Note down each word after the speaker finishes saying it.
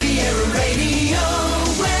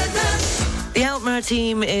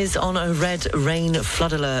Alpes-Maritimes is on a red rain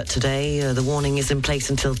flood alert today. The warning is in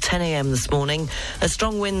place until 10 a.m. this morning.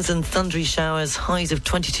 Strong winds and thundery showers, highs of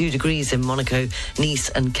 22 degrees in Monaco, Nice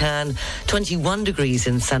and Cannes, 21 degrees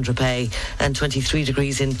in Saint-Tropez and 23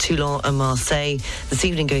 degrees in Toulon and Marseille. This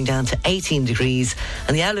evening going down to 18 degrees.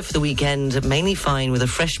 And the outlook for the weekend, mainly fine with a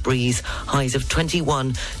fresh breeze, highs of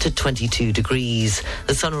 21 to 22 degrees.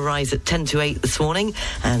 The sun will rise at 10 to 8 this morning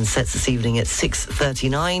and sets this evening at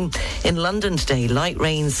 6:39. In London today, light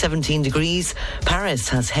rain, 17 degrees. Paris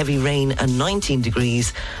has heavy rain and 19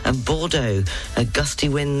 degrees. And Bordeaux, gusty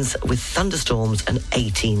winds with thunderstorms and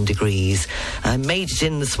 18 degrees. I made it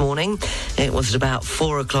in this morning. It was at about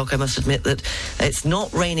 4 o'clock. I must admit that it's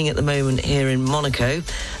not raining at the moment here in Monaco.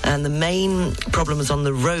 And the main problems on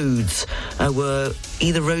the roads were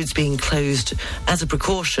either roads being closed as a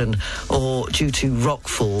precaution or due to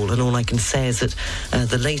rockfall. And all I can say is that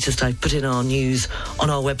the latest I put in our news on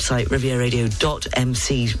our website, rivieradio.mc,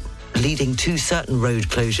 leading to certain road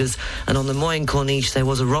closures. And on the Moyen Corniche, there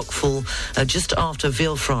was a rockfall just after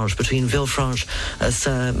Villefranche, between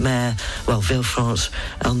Villefranche-sur-Mer, Villefranche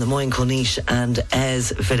on the Moyen Corniche and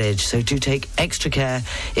Aires village. So do take extra care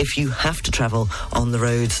if you have to travel on the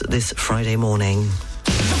roads this Friday morning.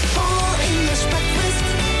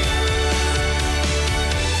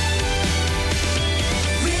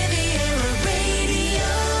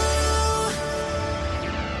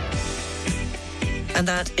 And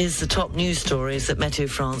that is the top news stories that Meteo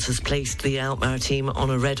France has placed the Alpes-Maritimes on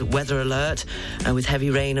a red weather alert with heavy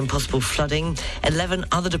rain and possible flooding. 11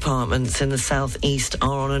 other departments in the southeast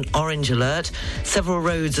are on an orange alert. Several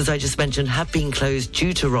roads, as I just mentioned, have been closed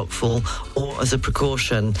due to rockfall or as a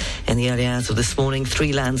precaution. In the early hours of this morning,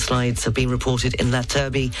 3 landslides have been reported in La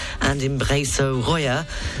Turbie and in Bresso-Roya.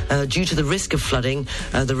 Due to the risk of flooding,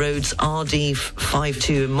 the roads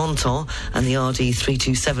RD52 in Menton and the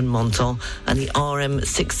RD327 Menton and the RM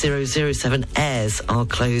 6007 Aires are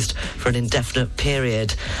closed for an indefinite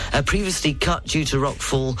period. Previously cut due to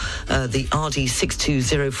rockfall, the RD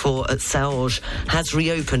 6204 at Saorge has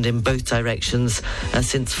reopened in both directions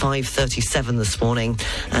since 5:37 this morning.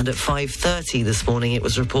 And at 5:30 this morning, it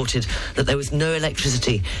was reported that there was no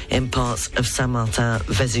electricity in parts of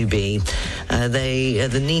Saint-Martin-Vesubie.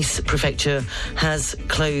 The Nice prefecture has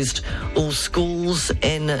closed all schools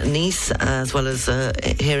in Nice as well as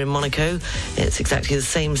here in Monaco. It's exactly the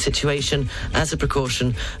same situation. As a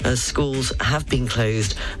precaution, schools have been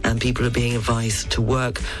closed and people are being advised to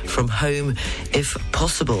work from home if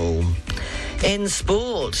possible. In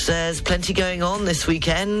sport, there's plenty going on this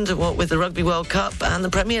weekend, what with the Rugby World Cup and the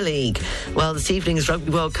Premier League. Well, this evening's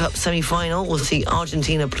Rugby World Cup semi-final will see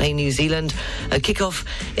Argentina play New Zealand. Kick-off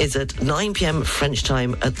is at 9 p.m. French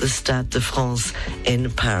time at the Stade de France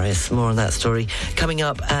in Paris. More on that story coming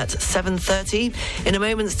up at 7:30. In a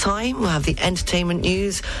moment's time, we'll have the entertainment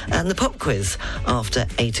news and the pop quiz after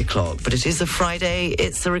 8 o'clock. But it is a Friday.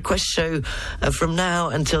 It's the request show from now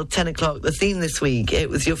until 10 o'clock. The theme this week, it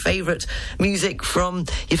was your favourite music from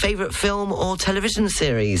your favourite film or television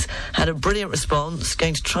series. Had a brilliant response.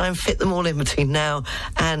 Going to try and fit them all in between now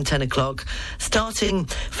and 10 o'clock. Starting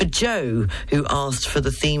for Joe, who asked for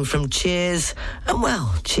the theme from Cheers. And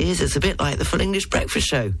well, Cheers is a bit like the Full English Breakfast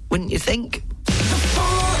Show, wouldn't you think? The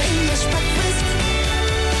Full English Breakfast.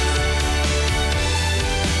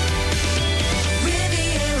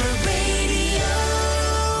 Riviera Radio.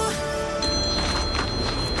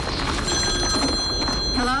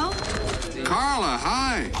 Hello? Carla,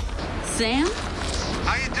 hi. Sam?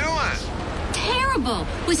 How you doing? Terrible.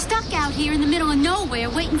 We're stuck out here in the middle of nowhere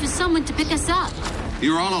waiting for someone to pick us up.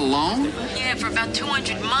 You're all alone? Yeah, for about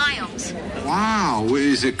 200 miles. Wow,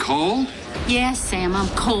 is it cold? Yes, Sam, I'm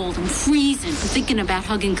cold. I'm freezing. I'm thinking about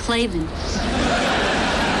hugging Clavin.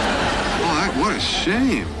 Oh, what a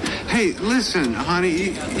shame. Hey, listen,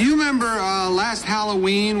 honey, you remember last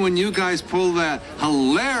Halloween when you guys pulled that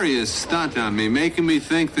hilarious stunt on me, making me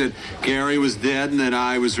think that Gary was dead and that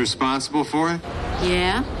I was responsible for it?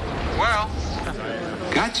 Yeah? Well,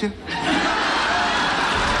 gotcha.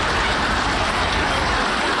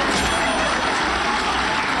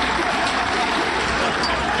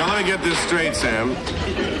 Now let me get this straight, Sam.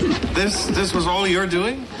 This was all you're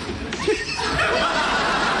doing?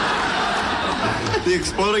 The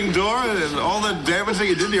exploding door and all the damage that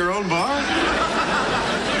you did to your own bar?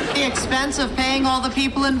 The expense of paying all the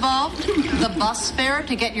people involved? The bus fare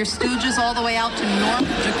to get your stooges all the way out to North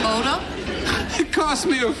Dakota? It cost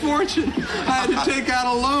me a fortune. I had to take out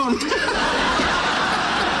a loan.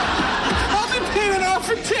 I'll be paying it off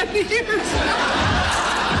for 10 years.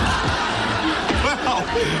 Well,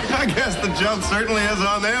 I guess the joke certainly is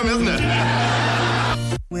on them, isn't it?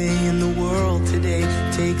 Way in the world today.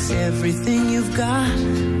 takes everything you've got.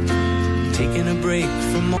 Taking a break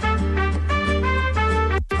from all.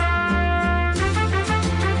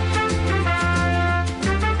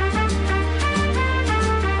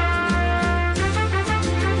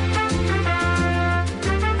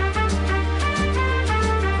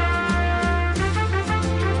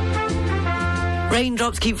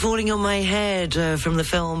 Raindrops keep falling on my head from the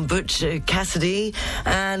film Butch Cassidy,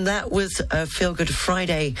 and that was a Feel Good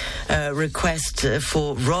Friday request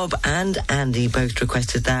for Rob and Andy, both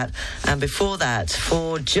requested that. And before that,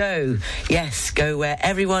 for Joe, yes, Go Where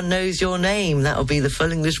Everyone Knows Your Name. That'll be the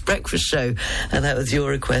Full English Breakfast Show, and that was your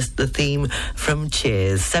request, the theme from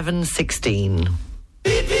Cheers, 7:16.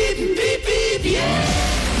 Beep, beep, beep, beep,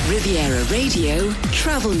 yeah. Riviera Radio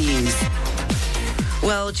Travel News.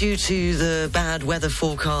 Well, due to the bad weather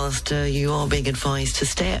forecast, you are being advised to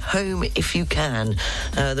stay at home if you can.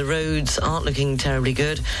 The roads aren't looking terribly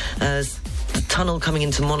good. The tunnel coming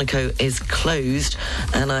into Monaco is closed,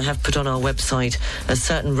 and I have put on our website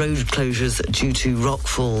certain road closures due to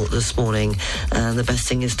rockfall this morning. And the best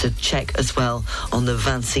thing is to check as well on the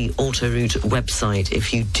Vinci Autoroute website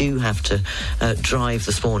if you do have to drive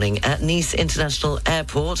this morning. At Nice International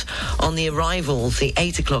Airport, on the arrivals, the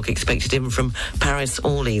 8 o'clock expected in from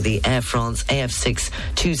Paris-Orly, the Air France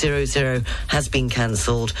AF6200 has been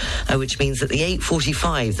cancelled, which means that the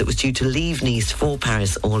 8:45 that was due to leave Nice for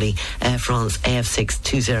Paris-Orly, Air France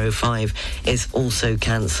AF6205 is also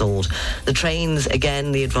cancelled. The trains,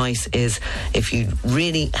 again, the advice is if you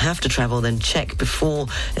really have to travel, then check before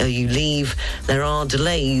you leave. There are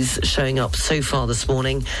delays showing up so far this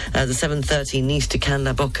morning. The 7:30 Nice to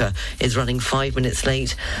Cannes-la-Bocca is running 5 minutes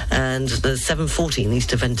late, and the 7:40 Nice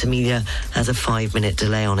to Ventimiglia has a 5-minute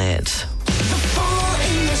delay on it. The Full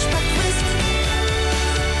English Breakfast.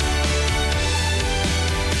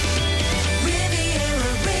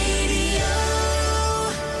 Riviera Radio.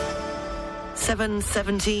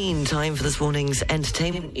 7:17, time for this morning's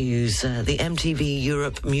entertainment news. The MTV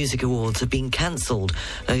Europe Music Awards have been cancelled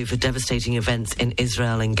over devastating events in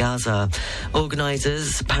Israel and Gaza.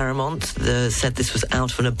 Organisers, Paramount, said this was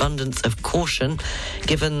out of an abundance of caution,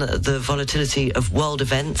 given the volatility of world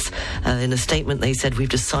events. In a statement, they said, "We've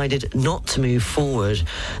decided not to move forward."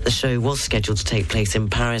 The show was scheduled to take place in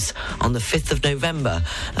Paris on the 5th of November,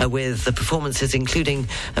 with the performances including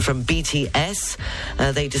from BTS.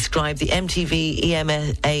 They described the MTV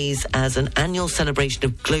EMAs as an annual celebration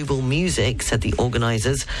of global music, said the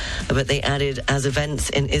organisers, but they added, as events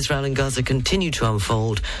in Israel and Gaza continue to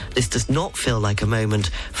unfold, this does not feel like a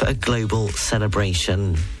moment for a global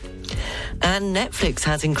celebration. And Netflix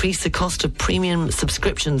has increased the cost of premium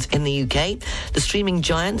subscriptions in the UK. The streaming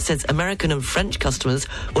giant says American and French customers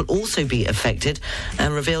will also be affected,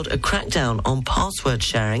 and revealed a crackdown on password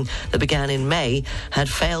sharing that began in May had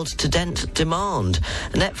failed to dent demand.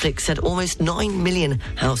 Netflix said almost 9 million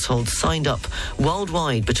households signed up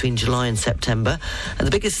worldwide between July and September, and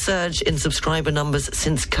the biggest surge in subscriber numbers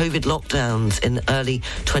since COVID lockdowns in early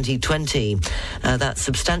 2020. That's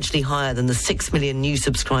substantially higher than the 6 million new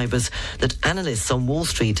subscribers that analysts on Wall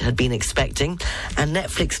Street had been expecting, and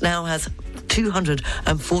Netflix now has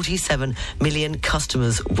 247 million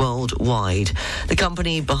customers worldwide. The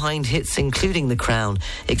company behind hits including The Crown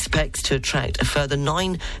expects to attract a further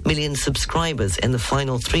 9 million subscribers in the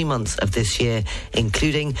final 3 months of this year,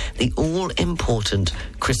 including the all-important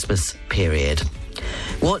Christmas period.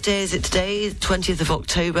 What day is it today? 20th of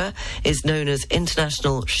October is known as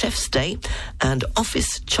International Chef's Day and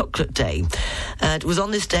Office Chocolate Day. It was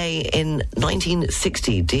on this day in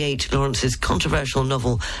 1960, D.H. Lawrence's controversial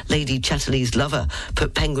novel Lady Chatterley's Lover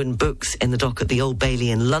put Penguin Books in the dock at the Old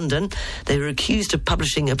Bailey in London. They were accused of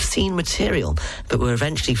publishing obscene material, but were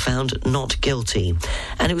eventually found not guilty.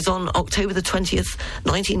 And it was on October the 20th,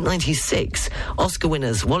 1996, Oscar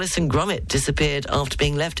winners Wallace and Gromit disappeared after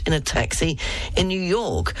being left in a taxi in New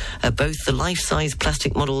York. Both the life-size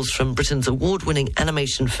plastic models from Britain's award-winning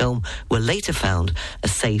animation film were later found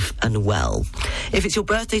safe and well. If it's your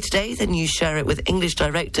birthday today, then you share it with English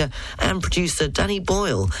director and producer Danny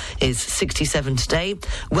Boyle is 67 today.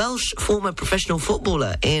 Welsh former professional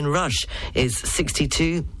footballer Ian Rush is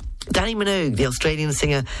 62. Danny Minogue, the Australian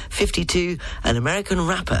singer, 52, and American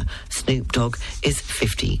rapper Snoop Dogg is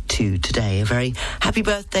 52 today. A very happy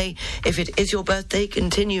birthday if it is your birthday.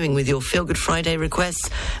 Continuing with your Feel Good Friday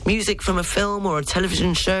requests, music from a film or a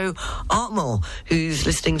television show. Artmore, who's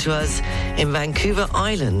listening to us in Vancouver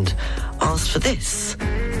Island, asked for this.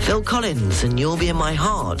 Phil Collins and You'll Be in My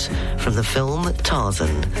Heart from the film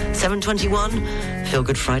Tarzan. 7:21, Feel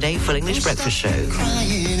Good Friday, Full English Breakfast Show.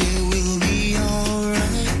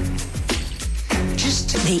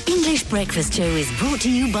 The English Breakfast Show is brought to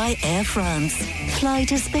you by Air France. Fly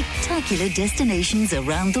to spectacular destinations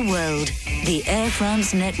around the world. The Air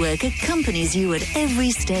France network accompanies you at every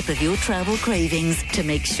step of your travel cravings to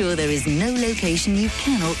make sure there is no location you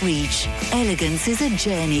cannot reach. Elegance is a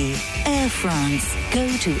journey. Air France. Go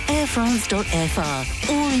to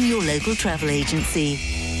airfrance.fr or in your local travel agency.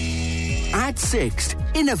 At Sixt,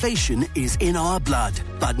 innovation is in our blood.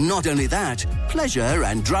 But not only that, pleasure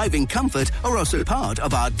and driving comfort are also part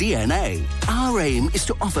of our DNA. Our aim is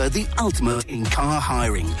to offer the ultimate in car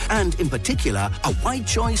hiring, and in particular, a wide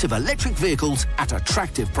choice of electric vehicles at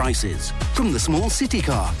attractive prices. From the small city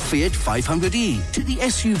car, Fiat 500e, to the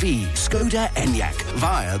SUV, Skoda Enyaq,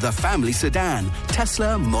 via the family sedan,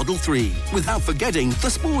 Tesla Model 3. Without forgetting the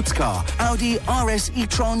sports car, Audi RS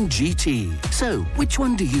e-tron GT. So, which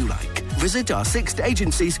one do you like? Visit our Sixt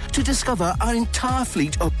agencies to discover our entire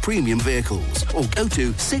fleet of premium vehicles or go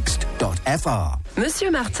to sixt.fr.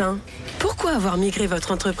 Monsieur Martin, pourquoi avoir migré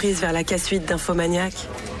votre entreprise vers la K-Suite d'Infomaniac?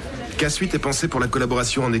 K-Suite est pensée pour la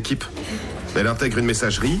collaboration en équipe. Elle intègre une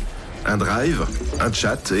messagerie, un drive, un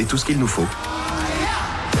chat et tout ce qu'il nous faut.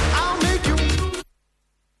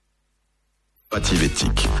 Coopérative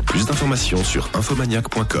éthique. Plus d'informations sur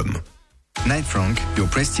infomaniac.com. Knight Frank, your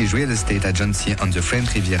prestige real estate agency on the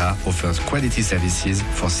French Riviera, offers quality services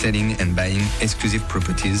for selling and buying exclusive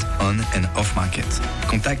properties on and off market.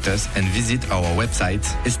 Contact us and visit our website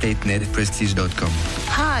estatenetprestige.com.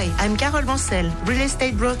 Hi, I'm Carole Bancel, real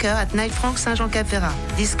estate broker at Knight Frank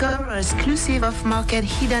Saint-Jean-Cap-Ferrat. Discover exclusive off-market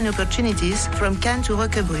hidden opportunities from Cannes to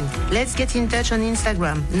Roquebrune. Let's get in touch on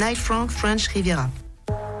Instagram, Knight Frank French Riviera.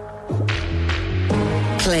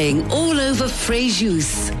 Playing all over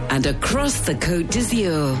Fréjus and across the Côte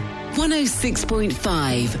d'Azur.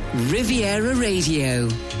 106.5 Riviera Radio.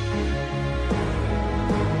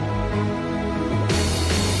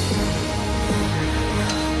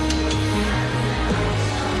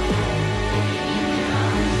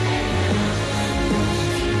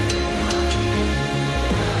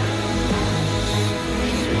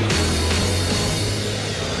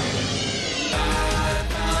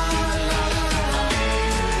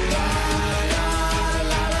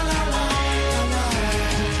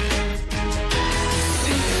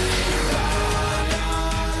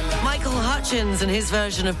 And his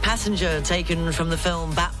version of Passenger, taken from the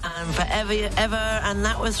film Batman Forever Ever, and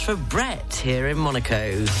that was for Brett here in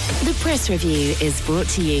Monaco. The press review is brought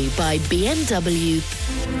to you by BMW.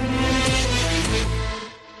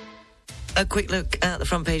 A quick look at the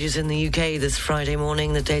front pages in the UK this Friday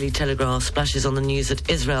morning. The Daily Telegraph splashes on the news that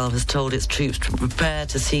Israel has told its troops to prepare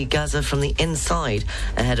to see Gaza from the inside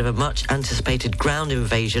ahead of a much-anticipated ground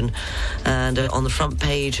invasion. And on the front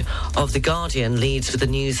page of The Guardian leads with the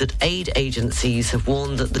news that aid agencies have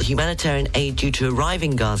warned that the humanitarian aid due to arrive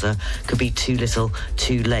in Gaza could be too little,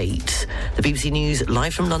 too late. The BBC News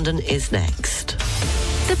live from London is next.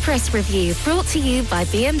 The press review brought to you by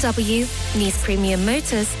BMW, Nice Premium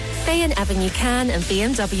Motors, Bayonne Avenue Cannes and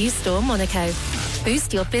BMW Store Monaco.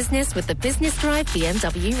 Boost your business with the Business Drive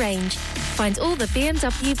BMW range. Find all the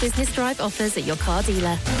BMW Business Drive offers at your car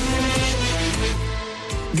dealer.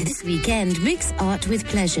 This weekend, mix art with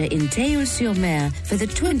pleasure in Théoule-sur-Mer for the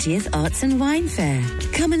 20th Arts and Wine Fair.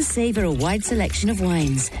 Come and savor a wide selection of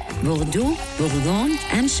wines, Bordeaux, Bourgogne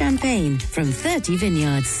and Champagne from 30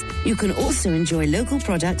 vineyards. You can also enjoy local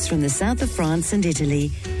products from the south of France and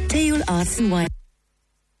Italy. Théoule Arts and Wine.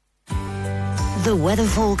 The weather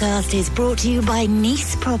forecast is brought to you by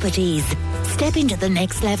Nice Properties. Step into the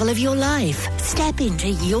next level of your life. Step into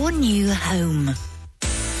your new home.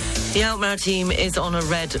 The Alpes-Maritimes is on a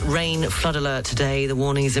red rain flood alert today. The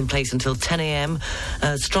warning is in place until 10 a.m.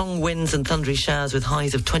 Strong winds and thundery showers with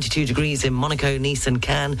highs of 22 degrees in Monaco, Nice and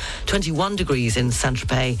Cannes, 21 degrees in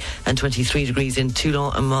Saint-Tropez and 23 degrees in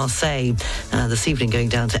Toulon and Marseille. This evening going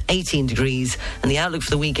down to 18 degrees. And the outlook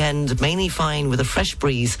for the weekend, mainly fine with a fresh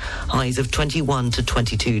breeze, highs of 21 to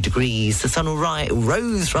 22 degrees. The sun will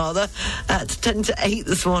rose at 10 to 8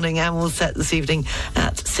 this morning and will set this evening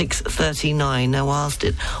at 6:39. Now, whilst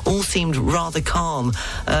it all seemed rather calm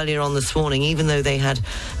earlier on this morning, even though they had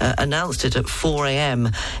announced it at 4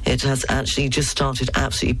 a.m. It has actually just started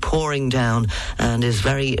absolutely pouring down and is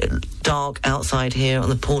very dark outside here on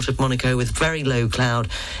the port of Monaco with very low cloud.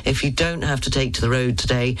 If you don't have to take to the road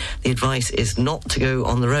today, the advice is not to go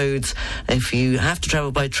on the roads. If you have to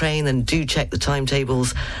travel by train, then do check the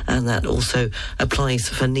timetables, and that also applies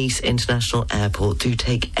for Nice International Airport. Do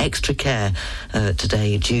take extra care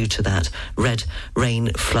today due to that red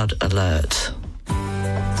rain flood alert.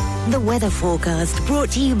 The weather forecast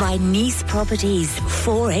brought to you by Nice Properties.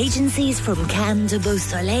 4 agencies from Cannes to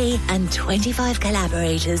Beausoleil and 25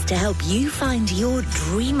 collaborators to help you find your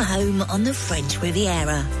dream home on the French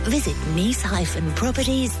Riviera. Visit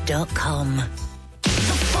nice-properties.com.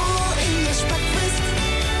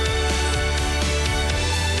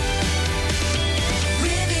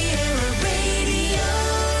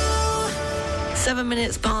 7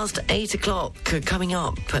 minutes past 8 o'clock. Coming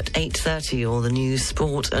up at 8:30, all the news,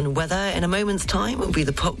 sport and weather. In a moment's time will be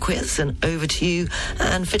the pop quiz, and over to you.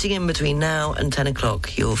 And fitting in between now and 10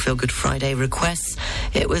 o'clock, your Feel Good Friday requests.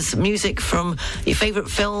 It was music from your favourite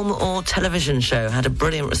film or television show. Had a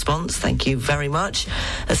brilliant response. Thank you very much.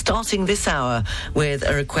 Starting this hour with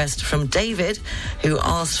a request from David, who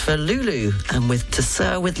asked for Lulu and with To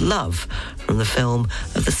Sir With Love from the film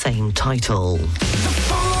of the same title.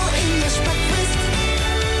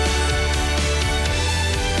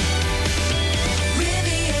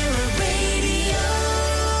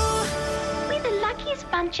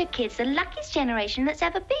 Bunch of kids, the luckiest generation that's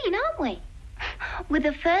ever been, aren't we? We're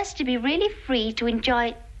the first to be really free to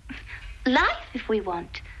enjoy life if we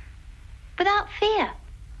want, without fear.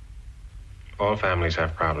 All families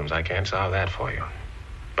have problems. I can't solve that for you.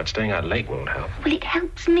 But staying out late won't help. Well, it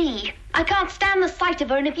helps me. I can't stand the sight of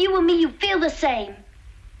her, and if you were me, you'd feel the same.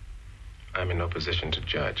 I'm in no position to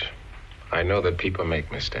judge. I know that people make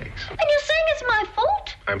mistakes. And you're saying it's my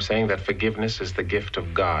fault? I'm saying that forgiveness is the gift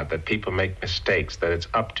of God, that people make mistakes, that it's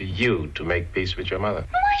up to you to make peace with your mother.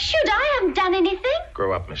 Why should I? I haven't done anything.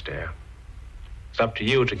 Grow up, Miss Dare. It's up to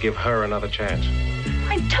you to give her another chance.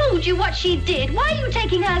 I told you what she did. Why are you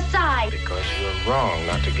taking her side? Because you're wrong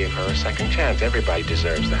not to give her a second chance. Everybody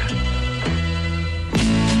deserves that.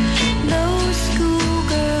 Those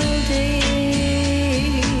schoolgirl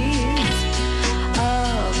days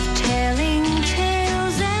of telling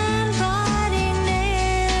tales and biting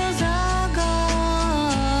nails are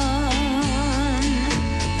gone.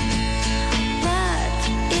 But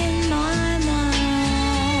in my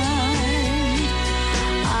mind,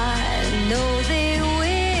 I know they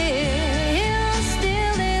will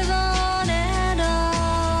still live on and on.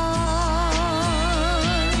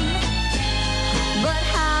 But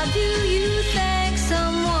how do you thank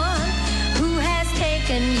someone who has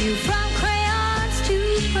taken you from crayons to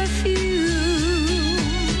perfume?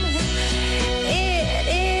 It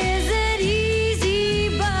isn't easy,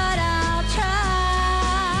 but I'll try.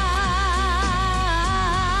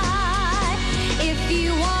 If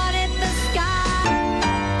you wanted the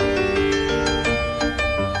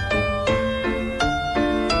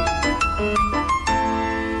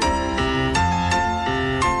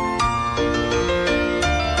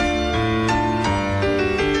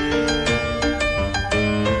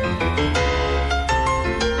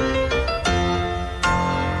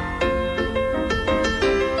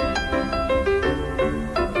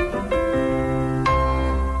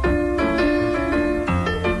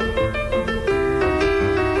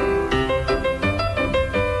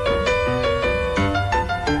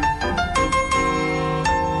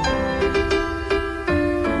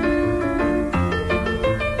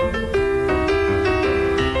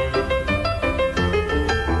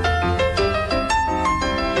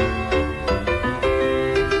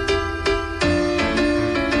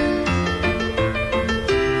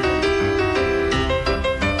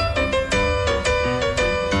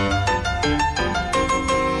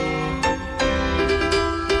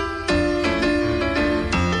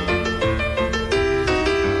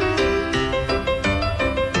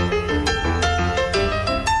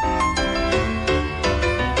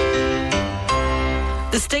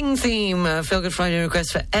Theme, Feel Good Friday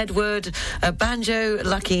request for Edward, Banjo,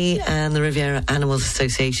 Lucky and the Riviera Animals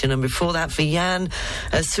Association. And before that for Jan,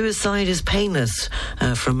 Suicide is Painless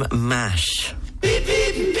from MASH. Beep,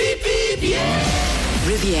 beep, beep, beep, yeah.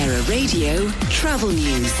 Riviera Radio Travel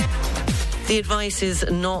News. The advice is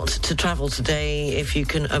not to travel today if you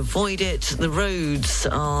can avoid it. The roads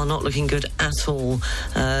are not looking good at all.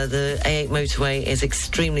 The A8 motorway is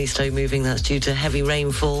extremely slow moving. That's due to heavy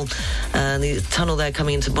rainfall. And the tunnel there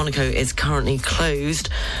coming into Monaco is currently closed.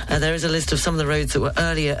 There is a list of some of the roads that were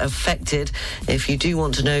earlier affected. If you do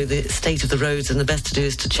want to know the state of the roads, then the best to do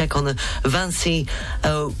is to check on the Vinci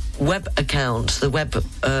web account, the web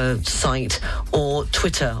site, or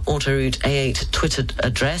Twitter, Autoroute A8 Twitter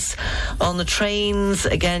address. On the trains,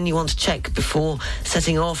 again, you want to check before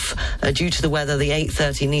setting off. Due to the weather, the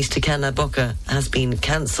 8:30 Nice to Cannes Boca has been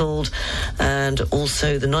cancelled, and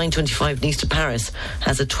also the 9:25 Nice to Paris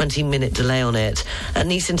has a 20-minute delay on it. At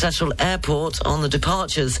Nice International Airport, on the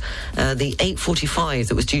departures, the 8:45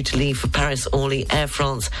 that was due to leave for Paris Orly Air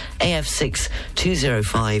France AF6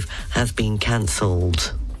 205 has been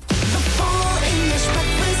cancelled.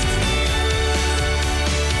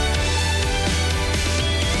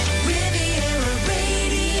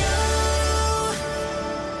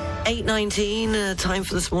 8:19, time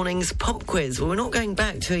for this morning's pop quiz. Well, we're not going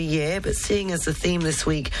back to a year, but seeing as the theme this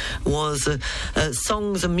week was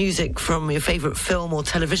songs and music from your favourite film or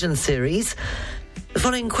television series, the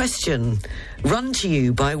following question, Run to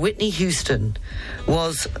You by Whitney Houston,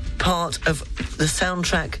 was part of the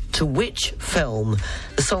soundtrack to which film?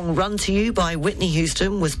 The song Run to You by Whitney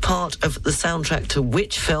Houston was part of the soundtrack to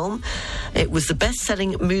which film? It was the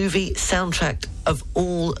best-selling movie soundtrack of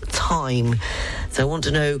all time. So I want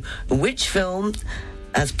to know which film,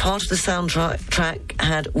 as part of the soundtrack,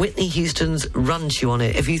 had Whitney Houston's Run to You on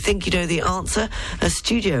it. If you think you know the answer,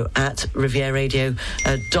 studio at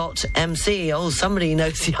rivieradio.mc. Oh, somebody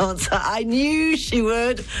knows the answer. I knew she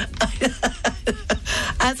would.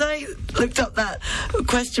 As I looked up that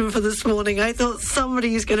question for this morning, I thought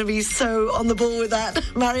somebody's going to be so on the ball with that.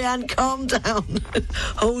 Marianne, calm down.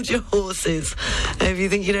 Hold your horses. If you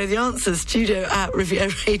think you know the answer, studio at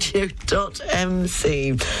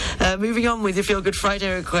rivieradio.mc. Moving on with your Feel Good Friday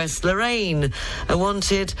request, Lorraine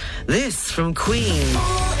wanted this from Queen.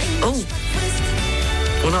 Oh,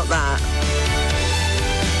 well, not that.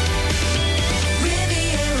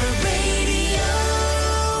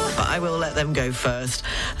 But I will let them go first.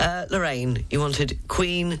 Lorraine, you wanted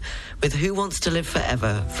Queen with Who Wants to Live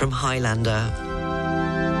Forever from Highlander.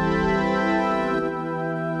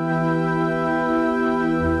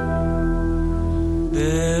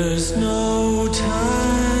 There's no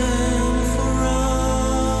time for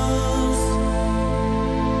us.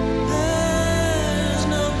 There's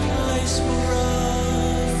no place for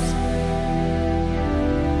us.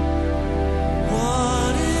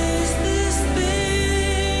 What is this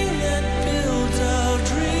thing that builds our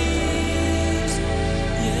dreams,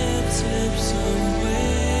 yet slips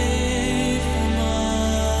away from us?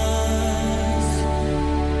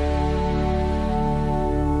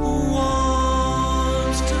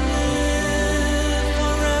 Wants to live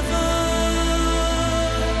forever.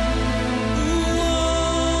 Who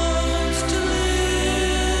wants to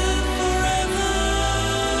live forever?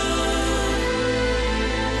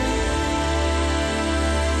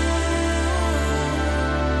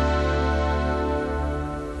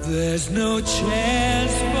 There's no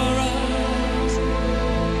chance for us.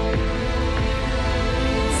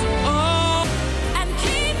 Oh, and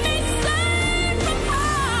keep me safe from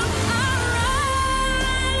harm. I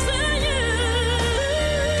rise to you.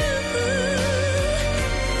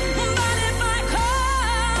 But if I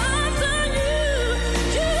come to you,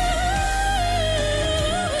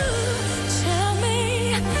 tell me,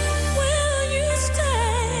 will you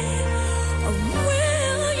stay or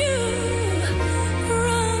will you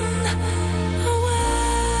run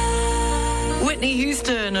away? Whitney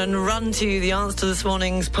Houston and Run to You, the answer to this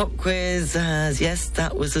morning's pop quiz. Yes,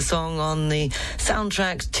 that was a song on the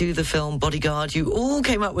soundtrack to the film Bodyguard. You all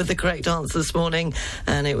came up with the correct answer this morning,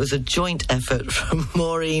 and it was a joint effort from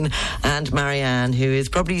Maureen and Marianne, who is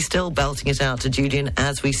probably still belting it out to Julian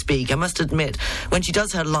as we speak. I must admit, when she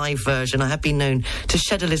does her live version, I have been known to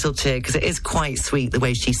shed a little tear, because it is quite sweet the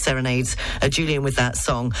way she serenades Julian with that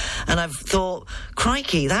song. And I've thought,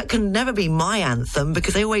 crikey, that can never be my anthem,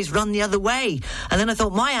 because they always run the other way. And then I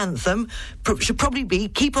thought my anthem should probably be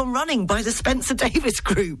Keep On Running by the Spencer Davis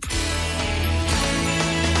Group.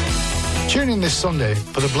 Tune in this Sunday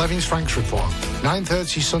for the Blevins Franks Report,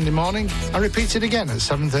 9:30 Sunday morning, and repeat it again at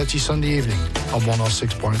 7:30 Sunday evening on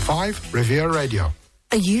 106.5 Riviera Radio.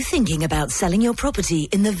 Are you thinking about selling your property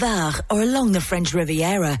in the Var or along the French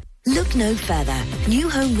Riviera? Look no further. New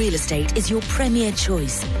Home Real Estate is your premier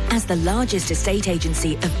choice. As the largest estate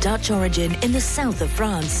agency of Dutch origin in the south of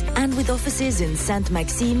France, and with offices in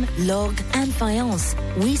Sainte-Maxime, Lorgues and Fayence,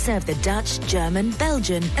 we serve the Dutch, German,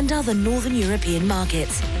 Belgian and other Northern European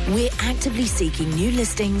markets. We're actively seeking new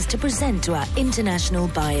listings to present to our international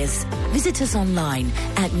buyers. Visit us online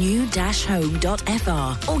at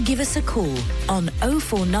new-home.fr or give us a call on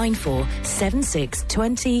 0494 76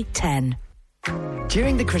 20 10.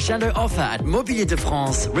 During the crescendo offer at Mobilier de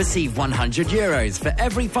France, receive €100 for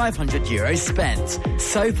every €500 spent.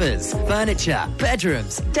 Sofas, furniture,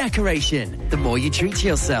 bedrooms, decoration. The more you treat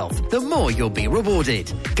yourself, the more you'll be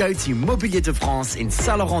rewarded. Go to Mobilier de France in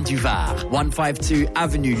Saint-Laurent-du-Var, 152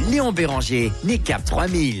 Avenue Léon Béranger, NICAP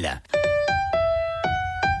 3000.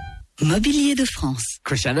 Mobilier de France.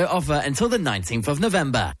 Crescendo offer until the 19th of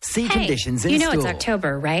November. See conditions in you know store. It's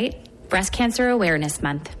October, right? Breast Cancer Awareness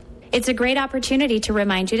Month. It's a great opportunity to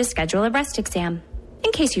remind you to schedule a breast exam,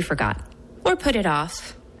 in case you forgot. Or put it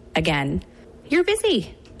off. Again. You're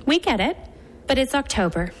busy. We get it. But it's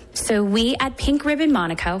October, so we at Pink Ribbon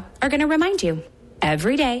Monaco are going to remind you.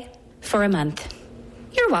 Every day, for a month.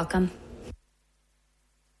 You're welcome.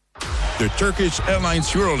 The Turkish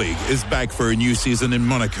Airlines EuroLeague is back for a new season in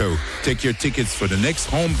Monaco. Take your tickets for the next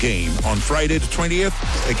home game on Friday the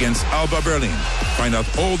 20th against Alba Berlin. Find out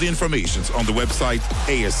all the information on the website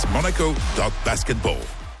asmonaco.basketball.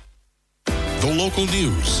 The local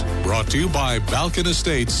news, brought to you by Balkan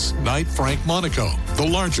Estates, Knight Frank Monaco, the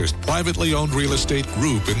largest privately owned real estate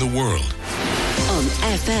group in the world. On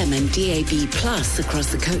FM and DAB Plus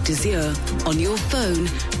across the Côte d'Azur, on your phone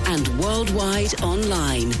and worldwide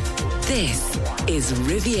online. This is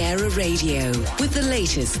Riviera Radio with the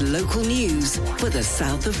latest local news for the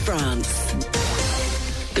south of France.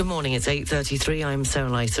 Good morning, it's 8:33. I'm Sarah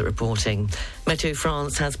Lysett reporting. Meteo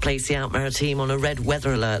France has placed the Alpes-Maritimes on a red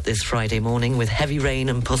weather alert this Friday morning with heavy rain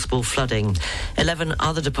and possible flooding. 11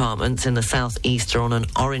 other departments in the southeast are on an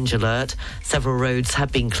orange alert. Several roads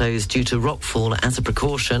have been closed due to rockfall as a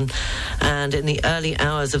precaution. And in the early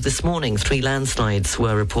hours of this morning, 3 landslides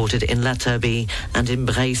were reported in La Turbie and in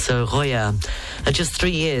Bray-sur-Roya. Just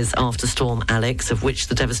 3 years after Storm Alex, of which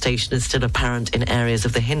the devastation is still apparent in areas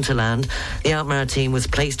of the hinterland, the Alpes-Maritimes was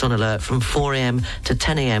placed on alert from 4 a.m. to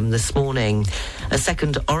 10 a.m. this morning. A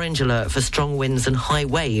second orange alert for strong winds and high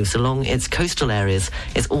waves along its coastal areas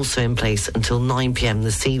is also in place until 9 p.m.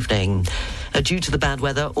 this evening. Due to the bad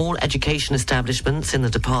weather, all education establishments in the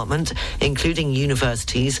department, including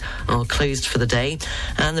universities, are closed for the day,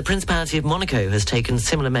 and the Principality of Monaco has taken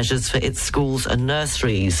similar measures for its schools and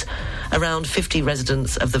nurseries. Around 50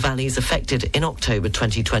 residents of the valleys affected in October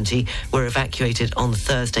 2020 were evacuated on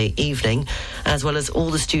Thursday evening, as well as all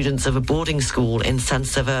the students of a boarding school in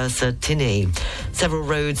Saint-Sever-sur-Tigny. Several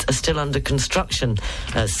roads are still under construction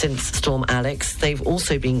since Storm Alex. They've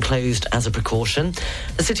also been closed as a precaution.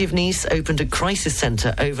 The city of Nice opened a crisis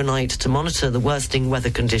centre overnight to monitor the worsening weather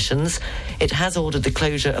conditions. It has ordered the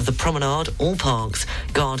closure of the promenade, all parks,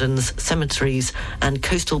 gardens, cemeteries and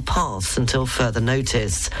coastal paths until further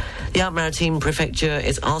notice. The Alpes-Maritimes Prefecture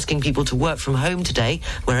is asking people to work from home today,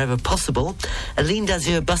 wherever possible. A Ligne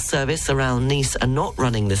d'Azur bus service around Nice are not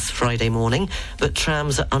running this Friday morning, but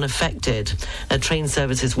trams are unaffected. Train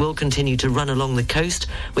services will continue to run along the coast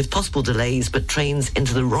with possible delays, but trains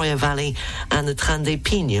into the Roya Valley and the Train des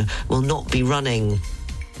Pignes will not be running.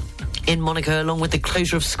 In Monaco, along with the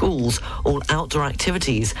closure of schools, all outdoor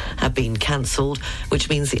activities have been cancelled, which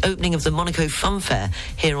means the opening of the Monaco Fun Fair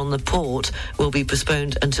here on the port will be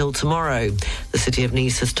postponed until tomorrow. The city of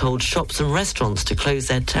Nice has told shops and restaurants to close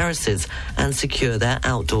their terraces and secure their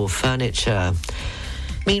outdoor furniture.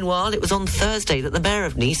 Meanwhile, it was on Thursday that the Mayor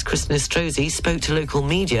of Nice, Christine Estrosi, spoke to local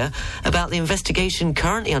media about the investigation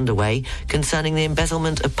currently underway concerning the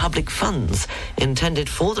embezzlement of public funds intended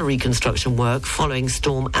for the reconstruction work following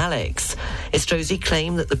Storm Alex. Estrosi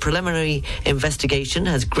claimed that the preliminary investigation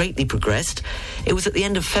has greatly progressed. It was at the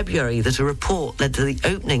end of February that a report led to the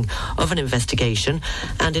opening of an investigation,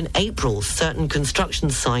 and in April, certain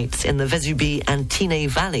construction sites in the Vesubie and Tinée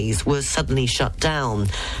valleys were suddenly shut down.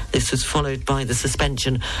 This was followed by the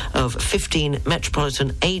suspension of 15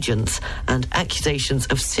 metropolitan agents and accusations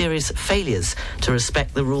of serious failures to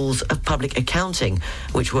respect the rules of public accounting,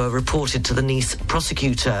 which were reported to the Nice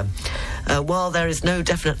prosecutor. While there is no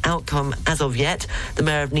definite outcome as of yet, the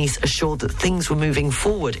Mayor of Nice assured that things were moving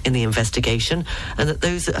forward in the investigation and that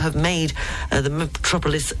those that have made the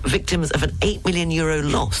metropolis victims of an €8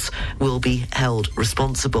 million loss will be held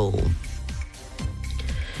responsible.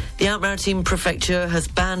 The Alpes-Maritimes Prefecture has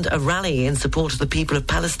banned a rally in support of the people of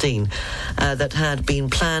Palestine that had been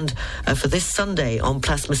planned for this Sunday on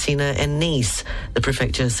Place Messina in Nice. The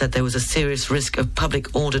Prefecture said there was a serious risk of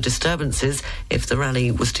public order disturbances if the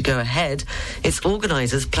rally was to go ahead. Its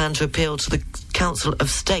organisers plan to appeal to the Council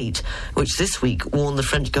of State, which this week warned the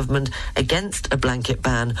French government against a blanket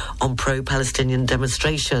ban on pro-Palestinian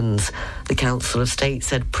demonstrations. The Council of State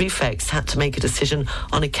said prefects had to make a decision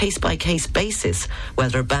on a case-by-case basis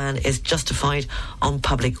whether a ban is justified on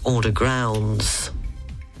public order grounds.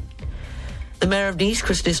 The Mayor of Nice,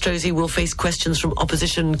 Christine Estrosi, will face questions from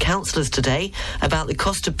opposition councillors today about the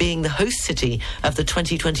cost of being the host city of the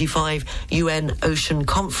 2025 UN Ocean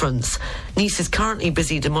Conference. Nice is currently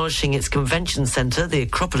busy demolishing its convention centre, the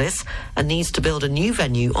Acropolis, and needs to build a new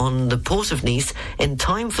venue on the port of Nice in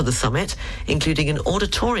time for the summit, including an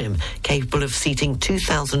auditorium capable of seating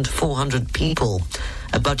 2,400 people.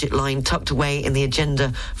 A budget line tucked away in the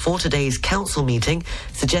agenda for today's council meeting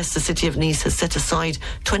suggests the City of Nice has set aside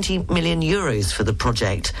 €20 million for the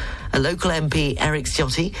project. A local MP, Eric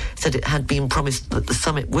Ciotti, said it had been promised that the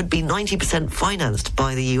summit would be 90% financed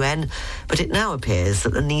by the UN, but it now appears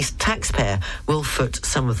that the Nice taxpayer will foot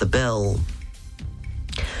some of the bill.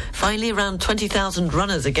 Finally, around 20,000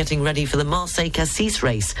 runners are getting ready for the Marseille-Cassis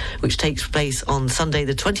race, which takes place on Sunday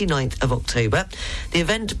the 29th of October. The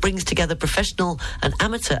event brings together professional and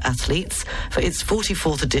amateur athletes. For its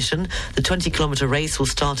 44th edition, the 20-kilometre race will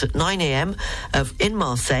start at 9 a.m. In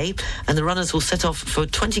Marseille, and the runners will set off for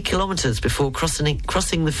 20 kilometres before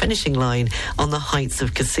crossing the finishing line on the heights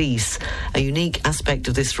of Cassis. A unique aspect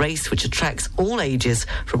of this race, which attracts all ages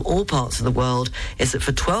from all parts of the world, is that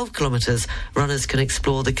for 12 kilometres, runners can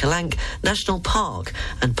explore the Calanque National Park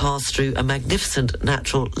and pass through a magnificent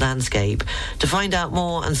natural landscape. To find out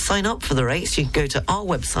more and sign up for the race, you can go to our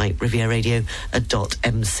website, rivieradio.mc.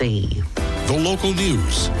 The local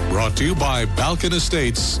news, brought to you by Balkan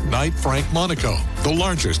Estates, Knight Frank Monaco, the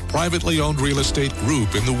largest privately owned real estate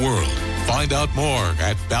group in the world. Find out more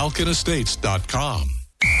at balkanestates.com.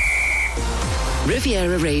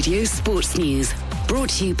 Riviera Radio Sports News, brought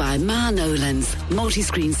to you by Ma Nolan's,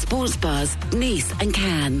 multi-screen sports bars, Nice and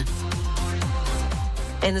Cannes.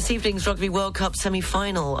 In this evening's Rugby World Cup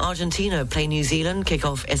semi-final, Argentina play New Zealand.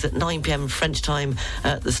 Kick-off is at 9 p.m. French time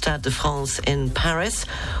at the Stade de France in Paris.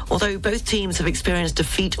 Although both teams have experienced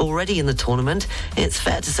defeat already in the tournament, it's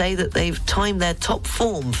fair to say that they've timed their top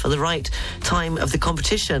form for the right time of the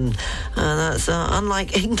competition. That's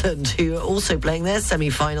unlike England, who are also playing their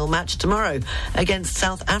semi-final match tomorrow against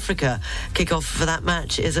South Africa. Kick-off for that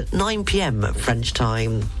match is at 9 p.m. French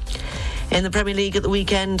time. In the Premier League at the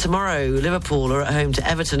weekend, tomorrow, Liverpool are at home to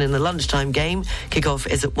Everton in the lunchtime game. Kick-off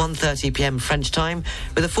is at 1:30 p.m. French time.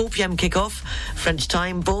 With a 4 p.m. kick-off, French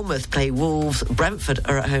time, Bournemouth play Wolves. Brentford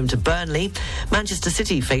are at home to Burnley. Manchester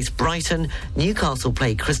City face Brighton. Newcastle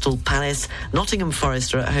play Crystal Palace. Nottingham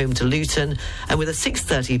Forest are at home to Luton. And with a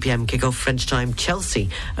 6:30 p.m. kick-off French time, Chelsea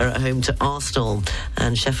are at home to Arsenal.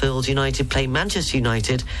 And Sheffield United play Manchester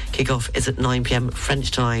United. Kick-off is at 9 p.m.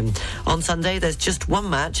 French time. On Sunday, there's just one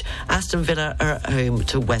match. Aston Villa are at home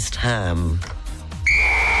to West Ham.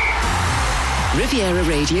 Riviera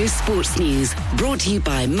Radio Sports News, brought to you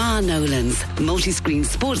by Ma Nolan's, multi-screen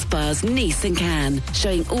sports bars, Nice and Cannes,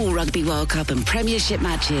 showing all Rugby World Cup and Premiership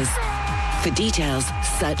matches. For details,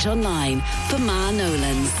 search online for Ma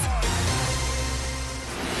Nolan's.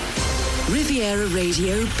 Riviera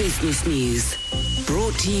Radio Business News,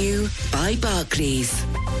 brought to you by Barclays.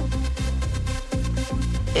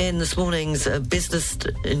 In this morning's business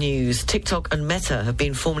news, TikTok and Meta have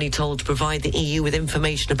been formally told to provide the EU with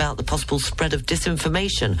information about the possible spread of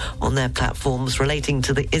disinformation on their platforms relating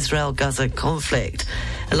to the Israel-Gaza conflict.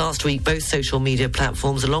 Last week, both social media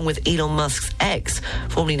platforms, along with Elon Musk's X,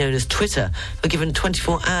 formerly known as Twitter, were given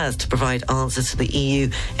 24 hours to provide answers to the EU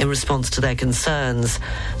in response to their concerns.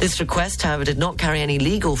 This request, however, did not carry any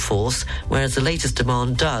legal force, whereas the latest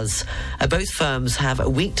demand does. Both firms have a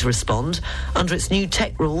week to respond. Under its new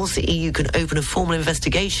tech rules, the EU can open a formal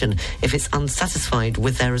investigation if it's unsatisfied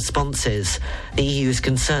with their responses. The EU is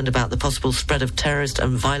concerned about the possible spread of terrorist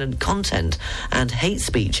and violent content and hate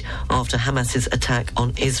speech after Hamas's attack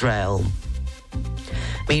on Israel.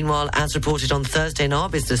 Meanwhile, as reported on Thursday in our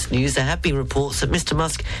business news, there have been reports that Mr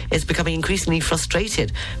Musk is becoming increasingly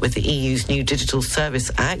frustrated with the EU's new Digital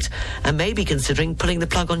Service Act and may be considering pulling the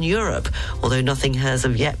plug on Europe, although nothing has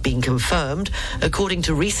of yet been confirmed. According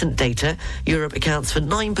to recent data, Europe accounts for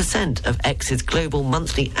 9% of X's global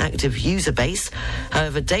monthly active user base.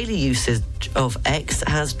 However, daily usage of X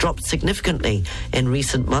has dropped significantly in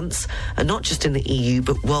recent months, and not just in the EU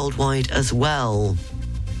but worldwide as well.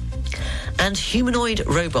 And humanoid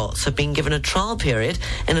robots have been given a trial period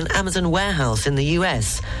in an Amazon warehouse in the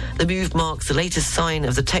US. The move marks the latest sign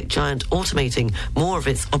of the tech giant automating more of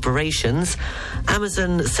its operations.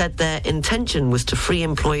 Amazon said their intention was to free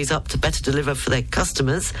employees up to better deliver for their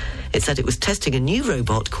customers. It said it was testing a new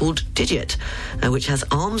robot called Digit, which has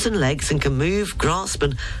arms and legs and can move, grasp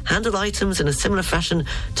and handle items in a similar fashion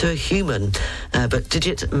to a human. But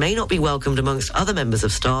Digit may not be welcomed amongst other members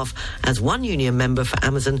of staff, as one union member for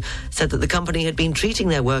Amazon said that the company had been treating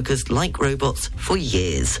their workers like robots for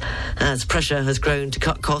years. As pressure has grown to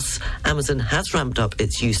cut costs, Amazon has ramped up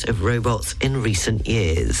its use of robots in recent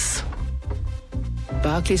years.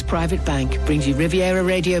 Barclays Private Bank brings you Riviera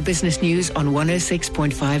Radio Business News on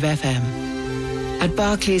 106.5 FM. At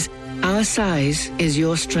Barclays, our size is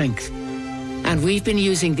your strength. And we've been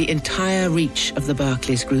using the entire reach of the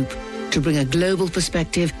Barclays Group to bring a global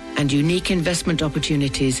perspective and unique investment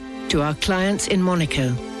opportunities to our clients in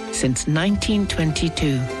Monaco since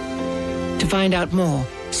 1922. To find out more,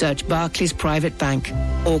 search Barclays Private Bank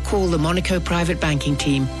or call the Monaco Private Banking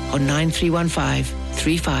Team on 9315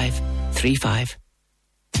 3535.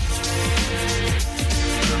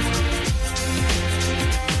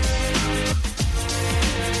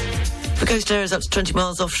 For coast areas up to 20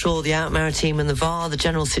 miles offshore, the Out Maritime and the VAR, the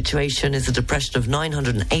general situation is a depression of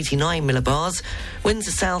 989 millibars. Winds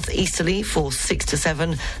are south-easterly, force 6 to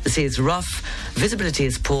 7. The sea is rough, visibility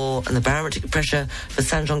is poor, and the barometric pressure for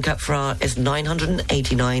Saint-Jean-Cap-Ferrat is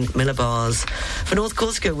 989 millibars. For North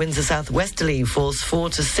Corsica, winds are southwesterly, force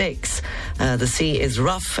 4 to 6. The sea is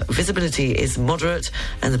rough, visibility is moderate,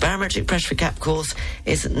 and the barometric pressure for Cap Corse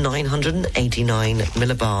is 989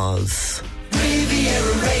 millibars.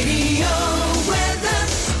 Riviera Radio weather.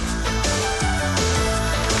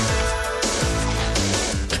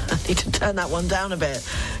 I need to turn that one down a bit.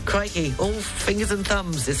 Crikey, all fingers and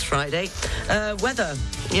thumbs this Friday. Weather.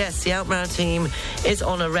 Yes, the Out Maritime is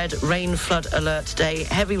on a red rain flood alert today.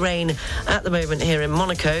 Heavy rain at the moment here in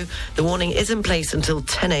Monaco. The warning is in place until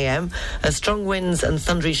 10 a.m. Strong winds and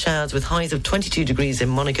thundery showers with highs of 22 degrees in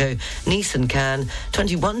Monaco, Nice and Cannes,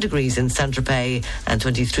 21 degrees in Saint-Tropez and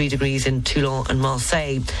 23 degrees in Toulon and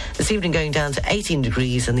Marseille. This evening going down to 18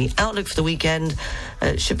 degrees, and the outlook for the weekend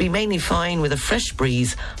should be mainly fine with a fresh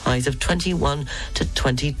breeze, highs of 21 to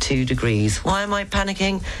 22 degrees. Why am I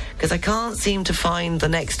panicking? Because I can't seem to find the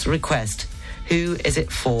next request. Who is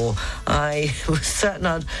it for? I was certain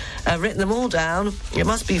I'd written them all down. It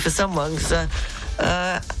must be for someone, because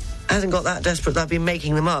hasn't got that desperate that I've been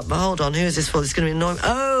making them up. But hold on, who is this for? This is going to be annoying.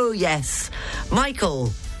 Oh, yes.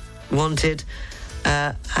 Michael wanted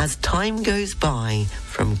As Time Goes By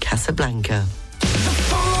from Casablanca.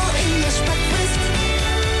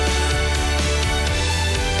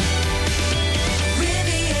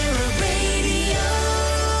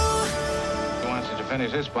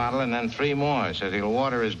 Finish this bottle and then 3 more. Says he'll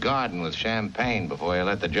water his garden with champagne before he'll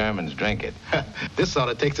let the Germans drink it. This sort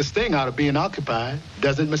of takes the sting out of being occupied,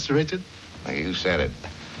 doesn't it, Mr. Richard? Well, you said it.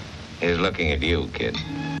 He's looking at you, kid.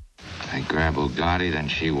 I grab Bugatti, then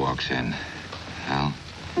she walks in. Well,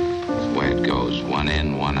 that's the way it goes. One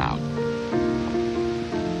in, one out.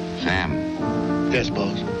 Sam. Yes,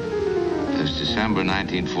 boss. It's December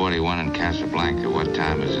 1941 in Casablanca. What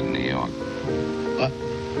time is it in New York? What?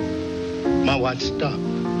 My watch stopped.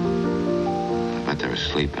 I bet they're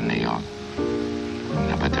asleep in New York.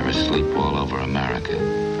 I bet they're asleep all over America.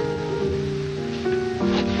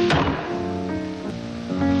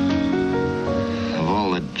 Of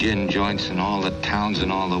all the gin joints in all the towns in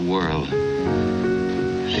all the world,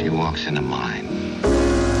 she walks into mine.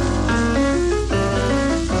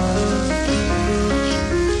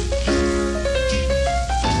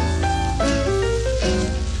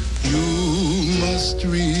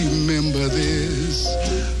 Remember this,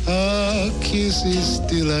 a kiss is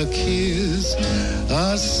still a kiss,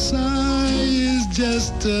 a sigh is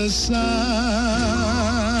just a sigh.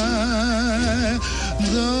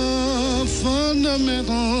 The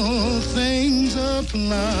fundamental things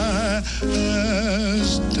apply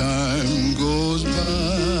as time goes by.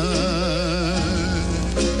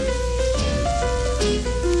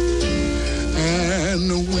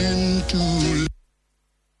 And when to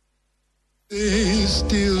they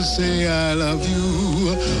still say I love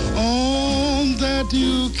you, on that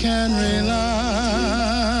you can rely.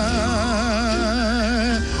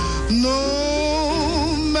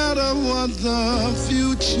 No matter what the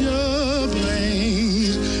future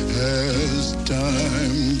brings, as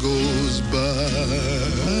time goes by,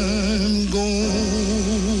 time goes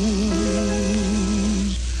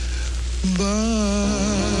by.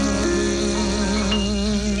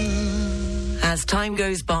 As Time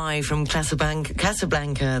Goes By from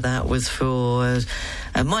Casablanca, that was for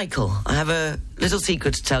Michael. I have a little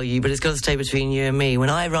secret to tell you, but it's got to stay between you and me. When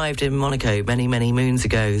I arrived in Monaco many, many moons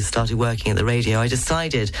ago, started working at the radio, I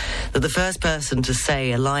decided that the first person to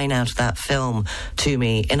say a line out of that film to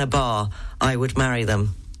me in a bar, I would marry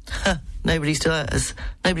them. Nobody said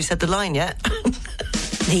the line yet.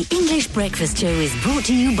 The English Breakfast Show is brought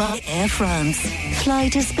to you by Air France. Fly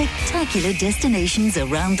to spectacular destinations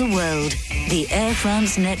around the world. The Air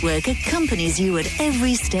France network accompanies you at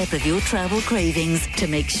every step of your travel cravings to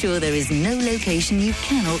make sure there is no location you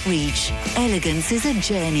cannot reach. Elegance is a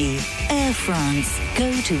journey. Air France.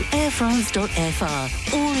 Go to airfrance.fr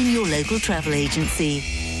or in your local travel agency.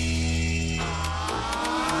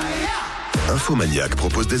 Infomaniac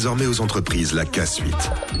propose désormais aux entreprises la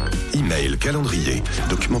K-Suite. Email, calendrier,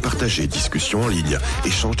 documents partagés, discussions en ligne,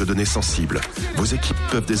 échange de données sensibles. Vos équipes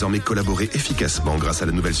peuvent désormais collaborer efficacement grâce à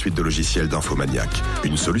la nouvelle suite de logiciels d'Infomaniac.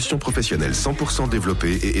 Une solution professionnelle 100%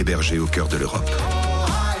 développée et hébergée au cœur de l'Europe.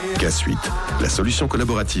 K-Suite, la solution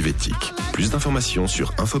collaborative éthique. Plus d'informations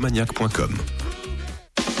sur infomaniac.com.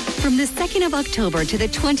 From the 2nd of October to the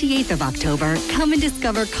 28th of October, come and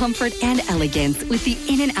discover comfort and elegance with the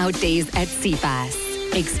In and Out Days at CFAS.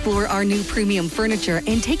 Explore our new premium furniture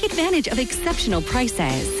and take advantage of exceptional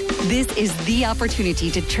prices. This is the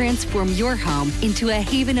opportunity to transform your home into a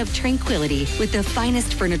haven of tranquility with the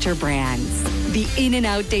finest furniture brands. The in and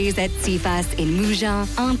out days at CIFAS in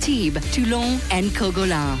Mougins, Antibes, Toulon, and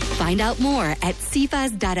Cogolin. Find out more at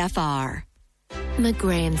cifas.fr.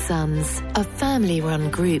 McGray & Sons, a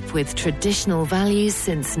family-run group with traditional values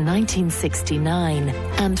since 1969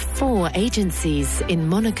 and 4 agencies in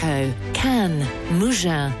Monaco, Cannes,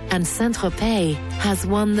 Mougins and Saint-Tropez, has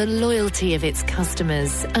won the loyalty of its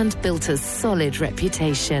customers and built a solid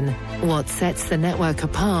reputation. What sets the network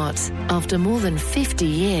apart after more than 50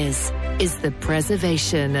 years is the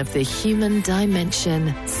preservation of the human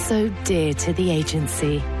dimension so dear to the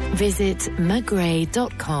agency. Visit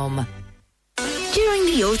mcgray.com. During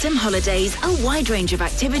the autumn holidays, a wide range of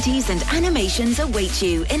activities and animations await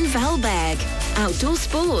you in Valberg. Outdoor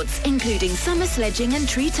sports, including summer sledging and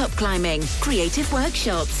treetop climbing, creative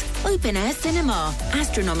workshops, open-air cinema,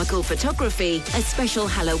 astronomical photography, a special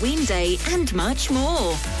Halloween day, and much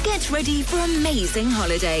more. Get ready for amazing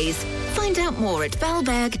holidays. Find out more at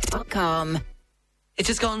valberg.com. It's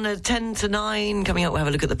just gone 10 to 9. Coming up, we'll have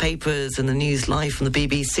a look at the papers and the news live from the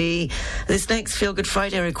BBC. This next Feel Good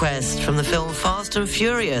Friday request from the film Fast and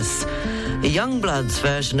Furious, a Youngbloods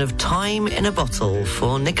version of Time in a Bottle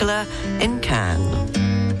for Nicola in Cannes.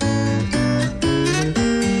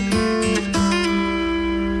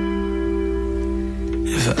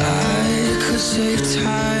 If I could save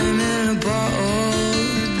time in a bottle.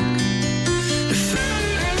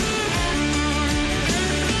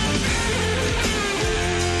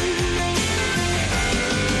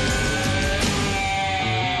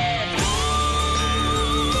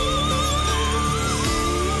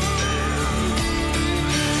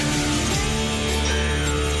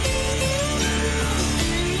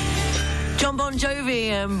 Bon Jovi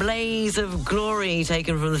and Blaze of Glory,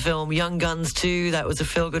 taken from the film Young Guns 2. That was a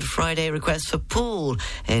Feel Good Friday request for Paul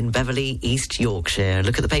in Beverley, East Yorkshire.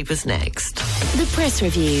 Look at the papers next. The press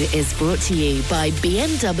review is brought to you by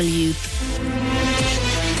BMW.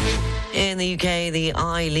 In the UK, the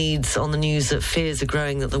Eye leads on the news that fears are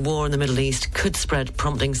growing that the war in the Middle East could spread,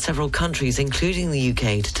 prompting several countries, including the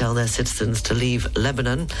UK, to tell their citizens to leave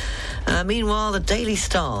Lebanon. Meanwhile, the Daily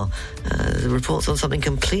Star reports on something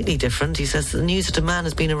completely different. He says the news that a man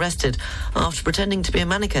has been arrested after pretending to be a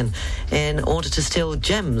mannequin in order to steal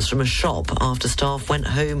gems from a shop after staff went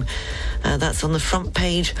home. That's on the front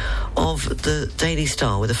page of the Daily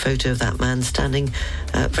Star, with a photo of that man standing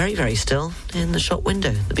very, very still in the shop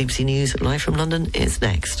window. The BBC News live from London is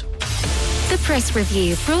next. The press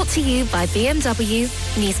review brought to you by BMW,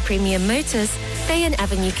 Nice Premium Motors, Bayonne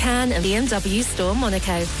Avenue Cannes and BMW Store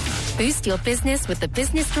Monaco. Boost your business with the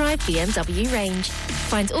Business Drive BMW range.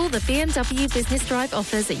 Find all the BMW Business Drive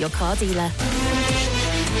offers at your car dealer.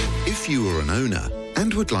 If you are an owner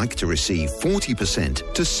and would like to receive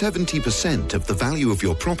 40% to 70% of the value of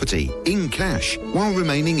your property in cash while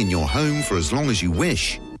remaining in your home for as long as you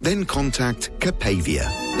wish, then contact Capavia,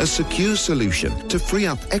 a secure solution to free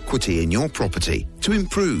up equity in your property to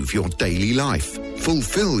improve your daily life,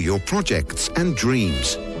 fulfill your projects and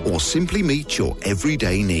dreams, or simply meet your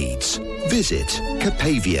everyday needs. Visit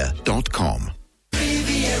capavia.com.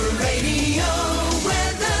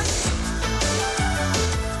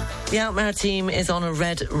 The Alpes-Maritimes is on a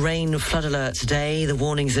red rain flood alert today. The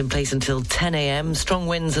warning is in place until 10 a.m. Strong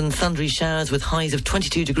winds and thundery showers with highs of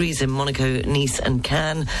 22 degrees in Monaco, Nice and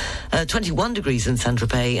Cannes, 21 degrees in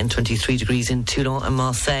Saint-Tropez and 23 degrees in Toulon and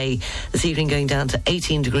Marseille. This evening going down to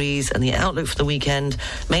 18 degrees, and the outlook for the weekend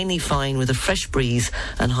mainly fine with a fresh breeze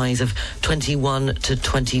and highs of 21 to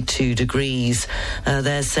 22 degrees.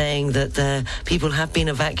 They're saying that people have been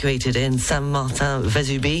evacuated in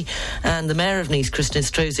Saint-Martin-Vesubie, and the mayor of Nice, Christian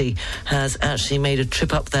Estrosi, has actually made a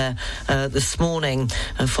trip up there this morning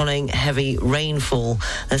following heavy rainfall.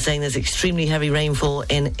 They're saying there's extremely heavy rainfall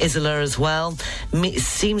in Isola as well. It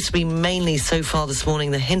seems to be mainly so far this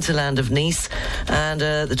morning the hinterland of Nice, and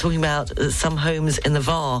they're talking about some homes in the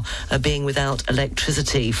Var being without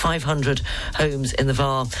electricity. 500 homes in the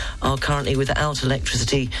Var are currently without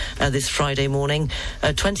electricity this Friday morning.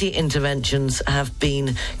 20 interventions have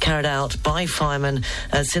been carried out by firemen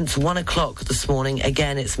since 1 o'clock this morning.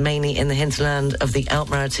 Again, it's mainly in the hinterland of the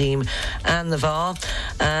Alpes-Maritimes and the Var.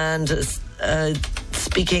 And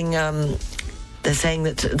speaking, they're saying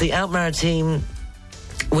that the Alpes-Maritimes,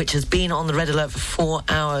 which has been on the red alert for 4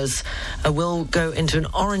 hours, will go into an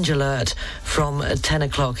orange alert from 10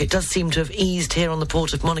 o'clock. It does seem to have eased here on the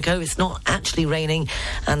port of Monaco. It's not actually raining,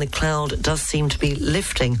 and the cloud does seem to be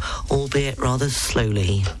lifting, albeit rather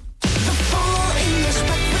slowly.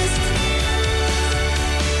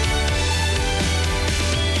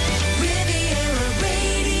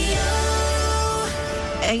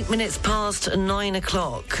 8 minutes past 9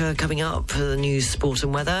 o'clock. Coming up, the news, sport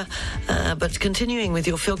and weather. But continuing with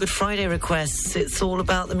your Feel Good Friday requests, it's all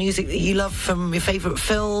about the music that you love from your favourite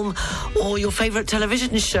film or your favourite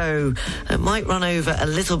television show. It might run over a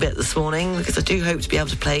little bit this morning because I do hope to be able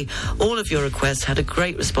to play all of your requests. Had a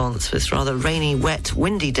great response for this rather rainy, wet,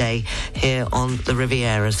 windy day here on the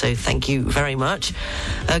Riviera. So thank you very much.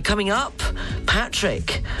 Coming up,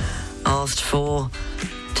 Patrick asked for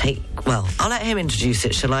I'll let him introduce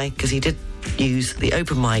it, shall I? Because he did use the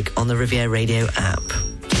open mic on the Riviera Radio app.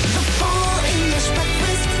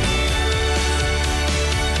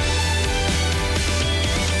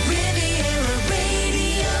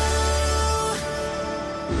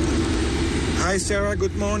 Hi Sarah,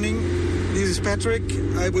 good morning. This is Patrick.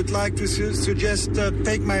 I would like to suggest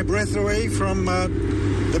Take My Breath Away from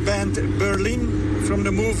the band Berlin from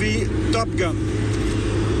the movie Top Gun.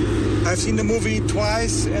 I've seen the movie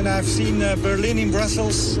twice, and I've seen Berlin in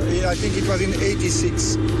Brussels. I think it was in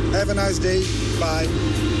 '86. Have a nice day. Bye.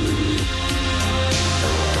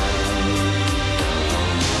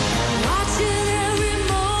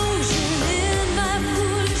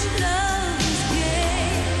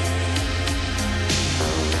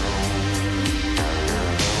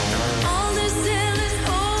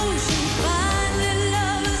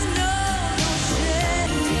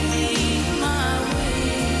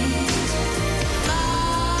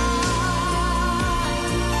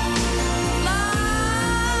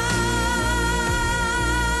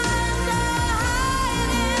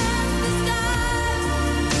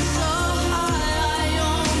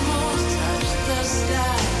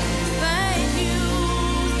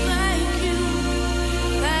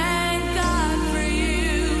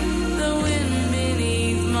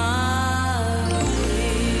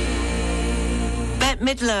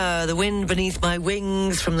 Midler, The Wind Beneath My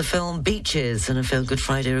Wings from the film Beaches, and a Feel Good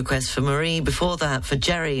Friday request for Marie. Before that, for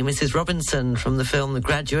Jerry, Mrs. Robinson from the film The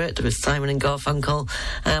Graduate with Simon and Garfunkel.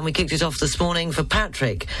 And we kicked it off this morning for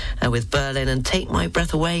Patrick with Berlin and Take My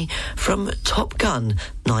Breath Away from Top Gun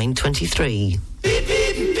 9:23. Beep,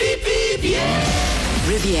 beep, beep, beep, yeah.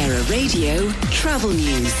 Riviera Radio Travel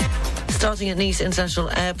News. Starting at Nice International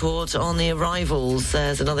Airport on the arrivals,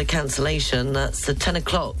 there's another cancellation. That's at 10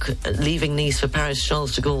 o'clock, leaving Nice for Paris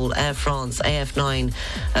Charles de Gaulle. Air France AF9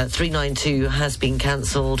 392 has been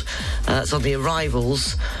cancelled. That's on the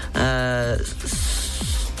arrivals.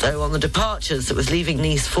 So on the departures, that was leaving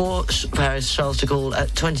Nice for Paris Charles de Gaulle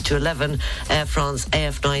at 20:11. Air France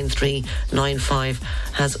AF9 395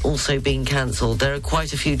 has also been cancelled. There are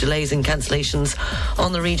quite a few delays and cancellations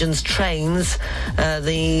on the region's trains.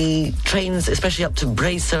 The trains, especially up to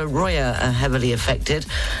Braissa-Roya, are heavily affected.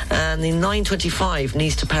 And the 9:25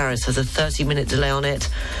 Nice to Paris has a 30-minute delay on it.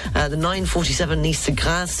 The 9:47 Nice to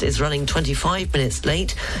Grasse is running 25 minutes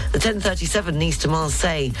late. The 10:37 Nice to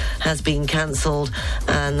Marseille has been cancelled.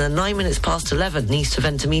 And the 9 minutes past 11 Nice to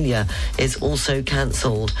Ventimiglia is also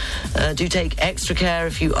cancelled. Do take extra care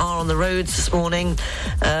if you are on the roads this morning.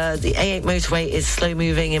 The A8 motorway is slow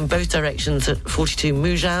moving in both directions at 42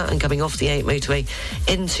 Mougins and coming off the A8 motorway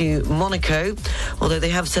into Monaco, although they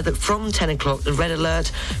have said that from 10 o'clock the red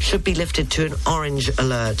alert should be lifted to an orange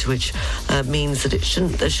alert, which means that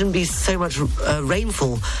there shouldn't be so much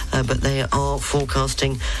rainfall, but they are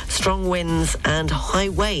forecasting strong winds and high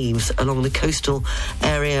waves along the coastal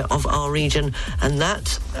area of our region, and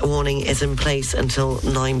that warning is in place until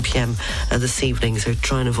 9 p.m. This evening, so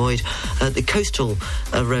try and avoid the coastal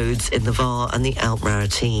roads in the Var and the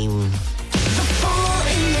Alpes-Maritimes.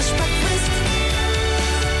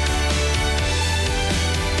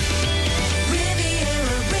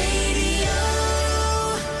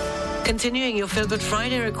 Continuing your Feel Good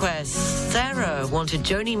Friday requests, Sarah wanted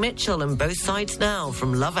Joni Mitchell and Both Sides Now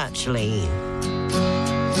from Love Actually.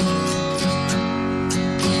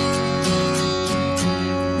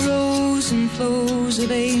 And flows of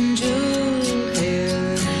angel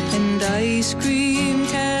hair and ice cream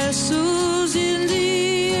castles in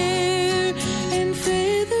the air and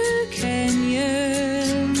feather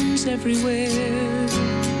canyons everywhere.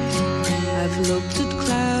 I've looked at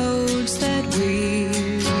clouds that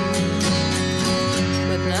weird,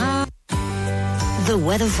 but now. The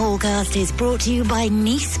weather forecast is brought to you by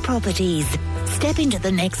Nice Properties. Step into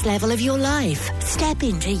the next level of your life. Step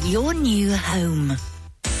into your new home.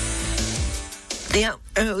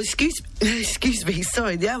 Excuse me,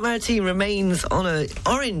 sorry. The Out Maritime remains on an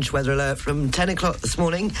orange weather alert from 10 o'clock this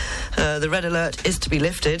morning. The red alert is to be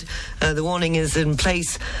lifted. The warning is in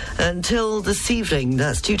place until this evening.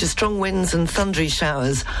 That's due to strong winds and thundery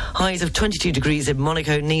showers. Highs of 22 degrees in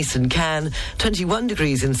Monaco, Nice and Cannes, 21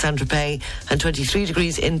 degrees in Saint-Tropez and 23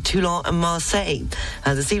 degrees in Toulon and Marseille.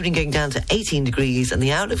 This evening going down to 18 degrees, and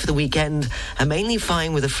the outlook for the weekend are mainly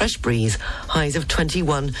fine with a fresh breeze. Highs of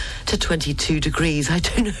 21 to 22 degrees. I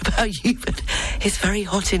don't know about you, but it's very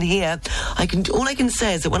hot in here. All I can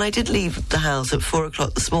say is that when I did leave the house at 4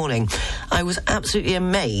 o'clock this morning, I was absolutely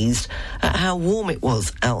amazed at how warm it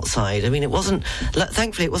was outside. I mean,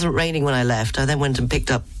 thankfully it wasn't raining when I left. I then went and picked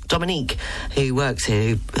up Dominique, who works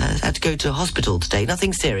here, who had to go to hospital today.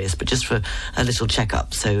 Nothing serious, but just for a little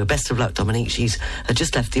check-up. So best of luck, Dominique. She's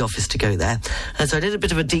just left the office to go there. So I did a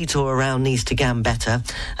bit of a detour around Nice to Gambetta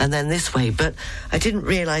and then this way, but I didn't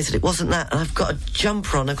realise that it wasn't that. And I've got a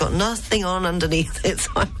jumper on. I've got nothing on underneath it,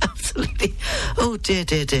 so I'm absolutely... Oh, dear,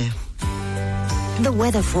 dear, dear. The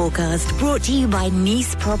weather forecast brought to you by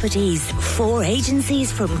Nice Properties. 4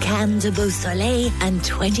 agencies from Cannes to Beausoleil and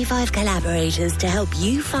 25 collaborators to help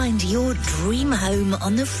you find your dream home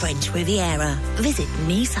on the French Riviera. Visit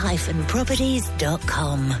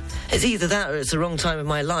nice-properties.com. It's either that or it's the wrong time of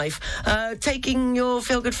my life. Taking your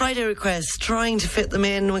Feel Good Friday requests, trying to fit them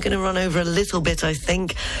in. We're going to run over a little bit, I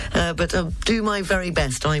think, but I'll do my very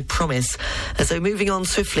best, I promise. So moving on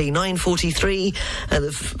swiftly, 9:43,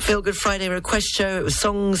 the Feel Good Friday request show. It was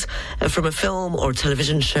songs from a film or a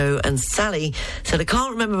television show, and Sally said, I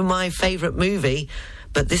can't remember my favourite movie,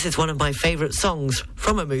 but this is one of my favourite songs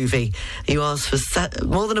from a movie. You asked for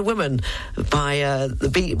More Than a Woman by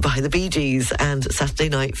the Bee Gees and Saturday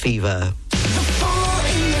Night Fever.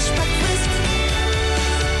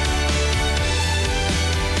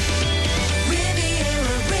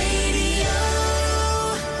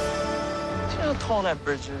 See how tall that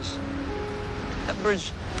bridge is?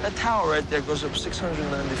 That tower right there goes up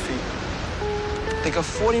 690 feet. They got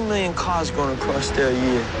 40 million cars going across there a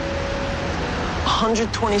year.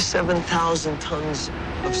 127,000 tons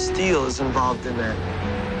of steel is involved in that.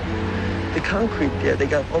 The concrete there, they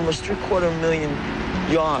got almost 250,000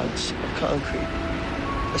 yards of concrete.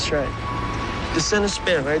 That's right. The center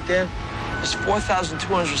span right there is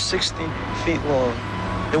 4,260 feet long.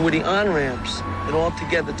 And with the on-ramps, and all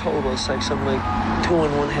together total, it's like something like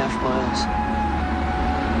 2.5 miles.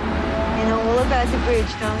 You know all about the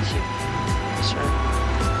bridge, don't you? That's right.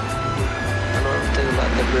 I know everything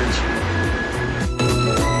about that bridge.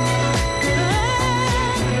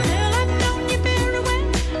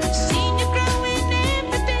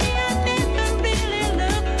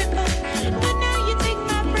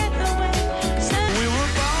 We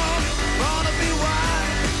were born to be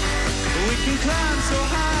wild. We can climb so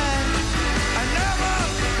high. I never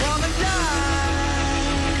wanna die.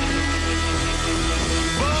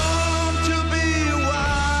 Born to be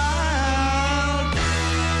wild.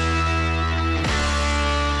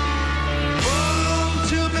 Born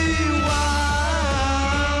to be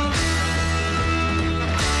wild.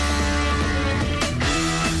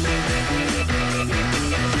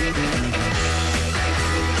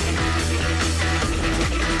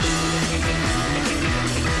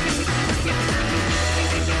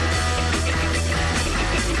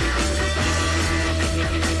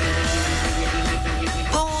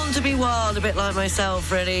 Born to be wild, a bit like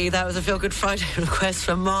myself, really. That was a Feel Good Friday request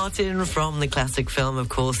from Martin from the classic film, of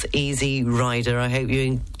course, Easy Rider. I hope you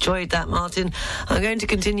enjoyed that, Martin. I'm going to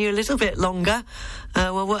continue a little bit longer.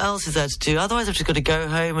 Well, what else is there to do? Otherwise, I've just got to go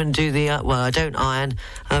home and do the... well, I don't iron.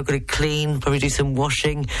 I've got to clean, probably do some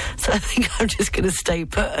washing. So I think I'm just going to stay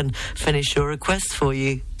put and finish your requests for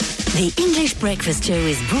you. The English Breakfast Show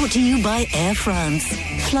is brought to you by Air France.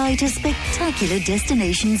 Fly to spectacular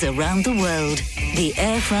destinations around the world. The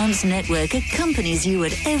Air France network accompanies you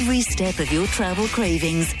at every step of your travel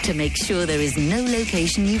cravings to make sure there is no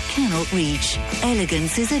location you cannot reach.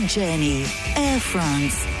 Elegance is a journey. Air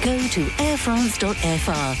France. Go to airfrance.fr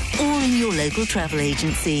or in your local travel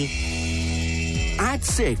agency. At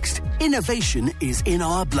Sixt, innovation is in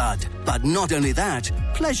our blood. But not only that,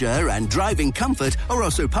 pleasure and driving comfort are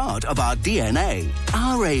also part of our DNA.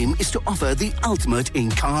 Our aim is to offer the ultimate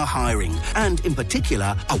in car hiring, and in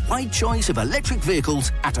particular, a wide choice of electric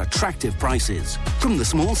vehicles at attractive prices. From the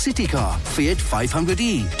small city car, Fiat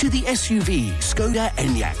 500e, to the SUV, Skoda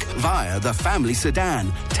Enyaq, via the family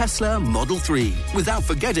sedan, Tesla Model 3. Without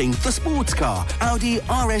forgetting the sports car, Audi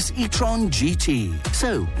RS e-tron GT.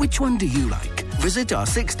 So, which one do you like? Visit our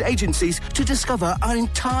Sixt agencies to discover our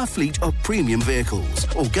entire fleet of premium vehicles,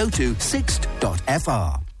 or go to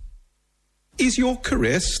sixt.fr. Is your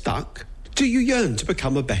career stuck? Do you yearn to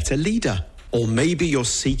become a better leader? Or maybe you're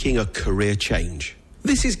seeking a career change?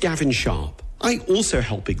 This is Gavin Sharp. I also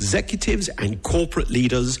help executives and corporate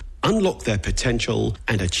leaders unlock their potential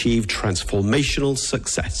and achieve transformational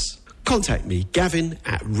success. Contact me, Gavin,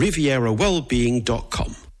 at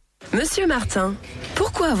rivierawellbeing.com. Monsieur Martin,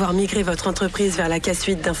 pourquoi avoir migré votre entreprise vers la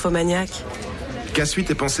K-Suite d'Infomaniac?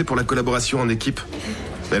 K-Suite est pensée pour la collaboration en équipe.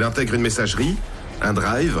 Elle intègre une messagerie, un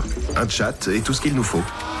drive, un chat et tout ce qu'il nous faut.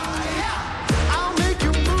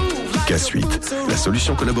 K-Suite, la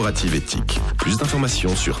solution collaborative éthique. Plus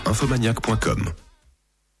d'informations sur infomaniac.com.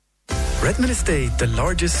 Redmond Estate, the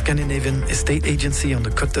largest Scandinavian estate agency on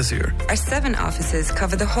the Côte d'Azur. Our 7 offices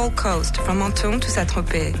cover the whole coast, from Menton to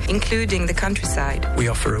Saint-Tropez, including the countryside. We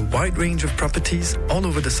offer a wide range of properties all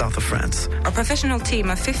over the south of France. Our professional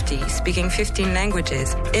team of 50, speaking 15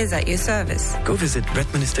 languages, is at your service. Go visit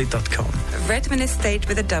redmondestate.com. Redmond Estate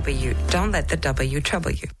with a W. Don't let the W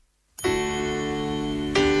trouble you.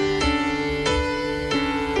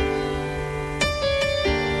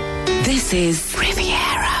 This is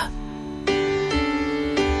Riviera.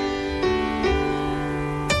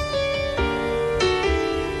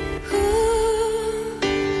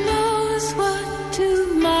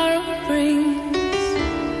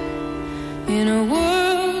 In a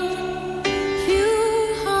world,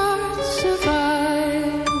 few hearts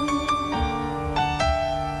survive.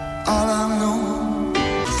 All I know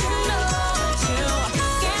is you know that you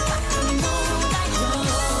can't fight the moonlight.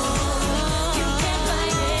 You can't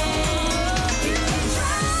fight it. You can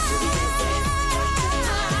try.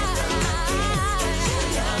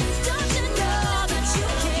 Don't you know that you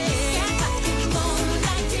can't fight the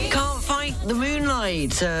moonlight? Can't fight the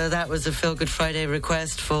moonlight. That was a Feel Good Friday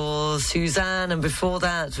request for Suzanne, and before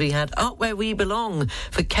that we had Up Where We Belong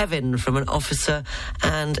for Kevin from An Officer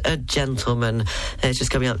and a Gentleman. It's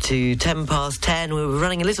just coming up to 10 past 10. We were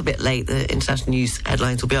running a little bit late. The international news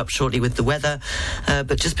headlines will be up shortly with the weather,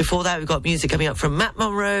 but just before that we've got music coming up from Matt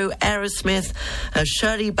Monro, Aerosmith,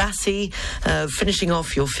 Shirley Bassey, finishing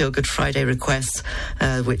off your Feel Good Friday requests,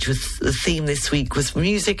 which was the theme this week was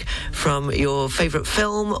music from your favourite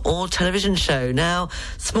film or television show. Now,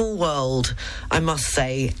 small world, I must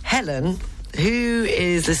say. Helen, who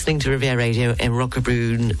is listening to Riviera Radio in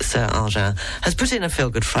Roquebrune, Sir Argin, has put in a Feel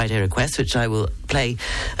Good Friday request, which I will play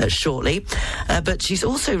shortly. But she's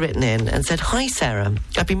also written in and said, "Hi, Sarah.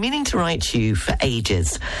 I've been meaning to write to you for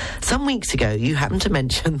ages. Some weeks ago, you happened to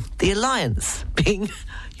mention the Alliance being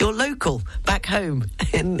your local back home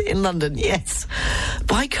in London." Yes.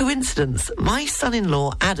 By coincidence, my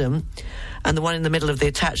son-in-law, Adam, and the one in the middle of the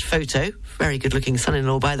attached photo, very good-looking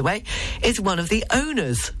son-in-law, by the way, is one of the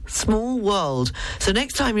owners. Small world. So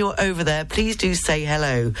next time you're over there, please do say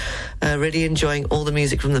hello. Really enjoying all the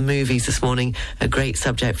music from the movies this morning. A great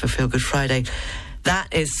subject for Feel Good Friday. That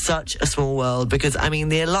is such a small world because, I mean,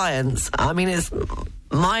 the Alliance, I mean, it's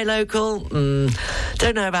my local.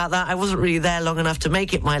 Don't know about that. I wasn't really there long enough to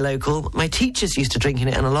make it my local. My teachers used to drink in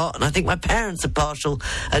it a lot, and I think my parents are partial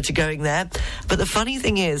to going there. But the funny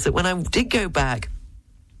thing is that when I did go back,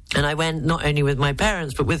 and I went not only with my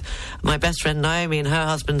parents, but with my best friend Naomi and her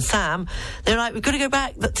husband Sam. They're like, we've got to go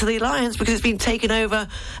back to the Alliance because it's been taken over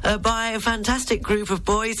by a fantastic group of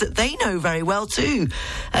boys that they know very well too.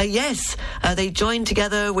 Yes, they joined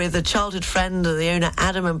together with a childhood friend of the owner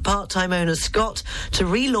Adam and part-time owner Scott to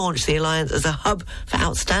relaunch the Alliance as a hub for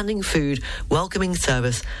outstanding food, welcoming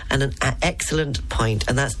service and an excellent pint.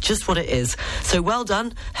 And that's just what it is. So well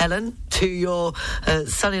done, Helen, to your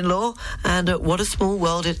son-in-law, and what a small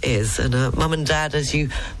world it is. And mum and dad, as you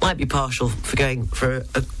might be partial for going for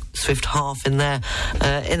a swift half in there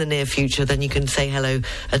in the near future, then you can say hello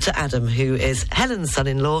to Adam, who is Helen's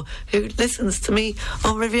son-in-law, who listens to me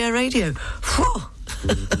on Riviera Radio.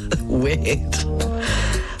 Weird.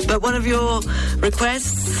 But one of your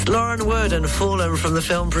requests, Lauren Wood and Fallen from the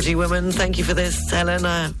film Pretty Woman. Thank you for this, Helen.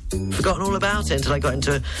 I've forgotten all about it until I got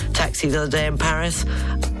into a taxi the other day in Paris.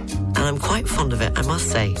 And I'm quite fond of it, I must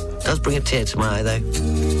say. It does bring a tear to my eye, though.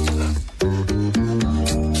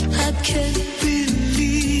 I can't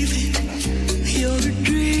believe it. You're a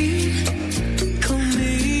dream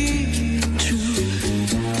coming true.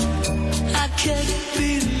 I can't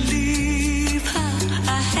believe how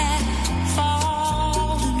I had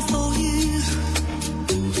fallen for you.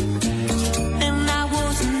 And I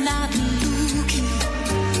was not looking,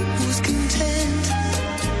 was content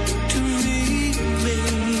to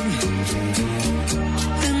remain.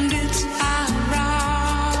 And it's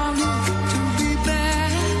ironic to be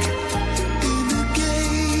back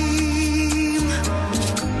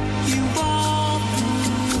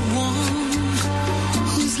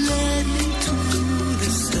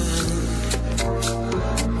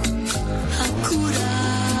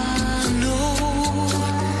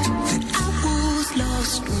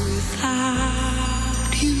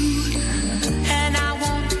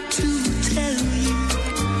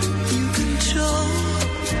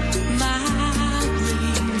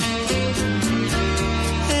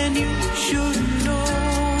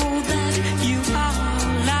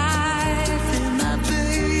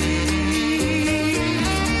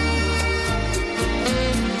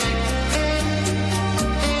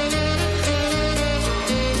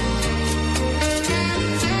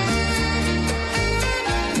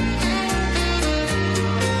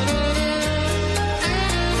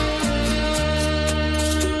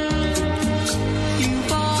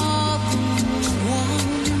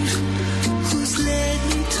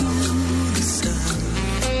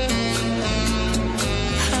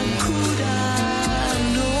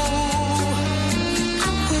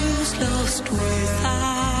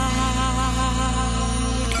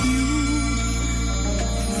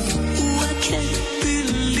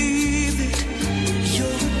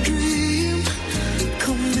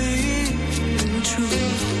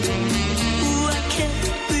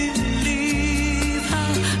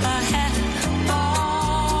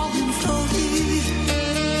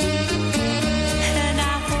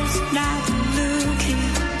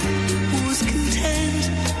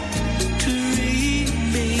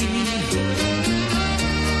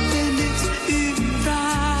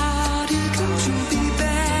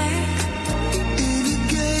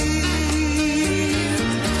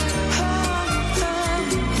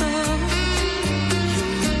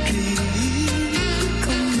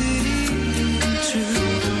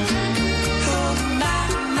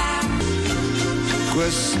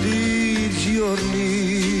questi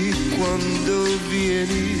giorni quando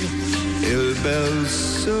vieni il bel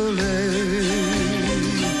sole.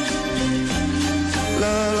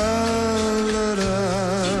 La la la la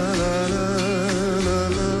la la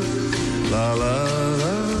la la la.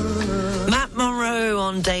 Matt Monro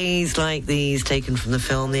on Days Like These, taken from the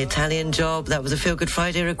film The Italian Job. That was a Feel Good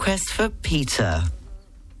Friday request for Peter.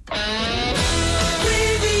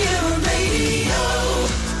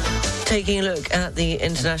 Taking a look at the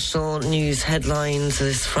international news headlines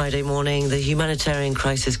this Friday morning, the humanitarian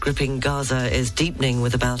crisis gripping Gaza is deepening,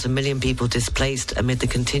 with about 1 million people displaced amid the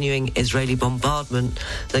continuing Israeli bombardment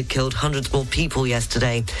that killed hundreds more people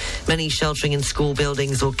yesterday. Many sheltering in school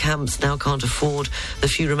buildings or camps now can't afford the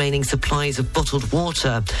few remaining supplies of bottled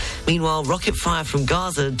water. Meanwhile, rocket fire from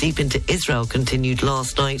Gaza deep into Israel continued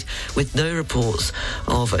last night with no reports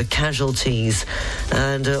of casualties.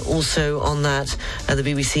 And also on that, the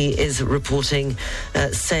BBC is reporting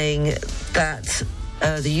saying that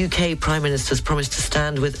the UK Prime Minister's promised to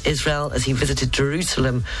stand with Israel as he visited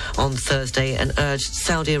Jerusalem on Thursday and urged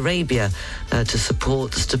Saudi Arabia to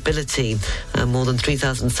support stability. More than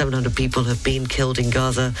 3,700 people have been killed in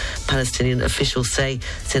Gaza, Palestinian officials say,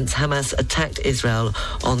 since Hamas attacked Israel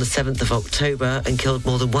on the 7th of October and killed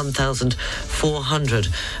more than 1,400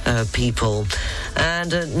 people.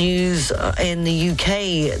 And news in the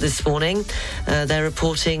UK this morning, they're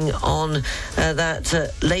reporting on that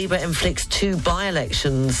Labour inflicts 2 by-elections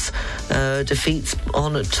defeats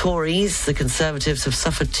on Tories. The Conservatives have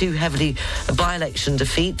suffered 2 heavily by-election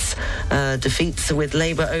defeats with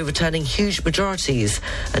Labour overturning huge majorities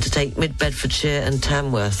to take Mid-Bedfordshire and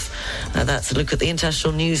Tamworth. That's a look at the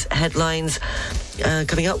international news headlines.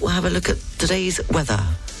 Coming up, we'll have a look at today's weather.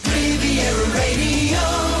 Riviera Radio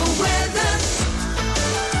weather.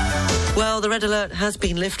 Well, the red alert has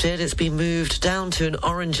been lifted. It's been moved down to an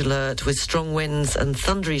orange alert with strong winds and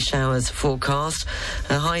thundery showers forecast.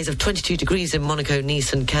 Highs of 22 degrees in Monaco,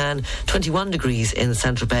 Nice and Cannes, 21 degrees in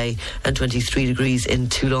Saint-Tropez and 23 degrees in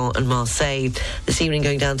Toulon and Marseille. This evening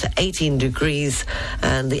going down to 18 degrees.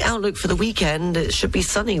 And the outlook for the weekend, it should be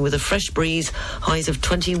sunny with a fresh breeze, highs of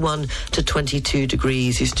 21 to 22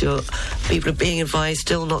 degrees. People are being advised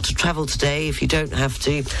still not to travel today if you don't have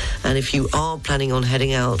to. And if you are planning on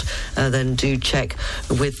heading out, then do check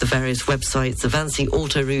with the various websites, the Vancy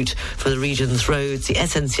Auto Route for the region's roads, the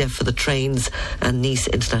SNCF for the trains, and Nice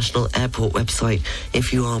International Airport website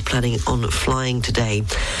if you are planning on flying today.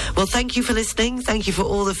 Well, thank you for listening. Thank you for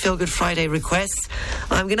all the Feel Good Friday requests.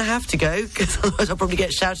 I'm going to have to go because otherwise I'll probably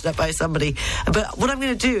get shouted at by somebody. But what I'm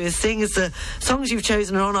going to do is, seeing as the songs you've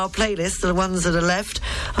chosen are on our playlist, the ones that are left,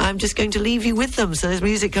 I'm just going to leave you with them. So there's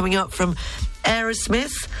music coming up from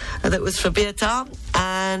Aerosmith, that was for Beata,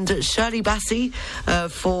 and Shirley Bassey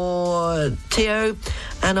for Tio,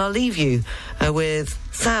 and I'll leave you with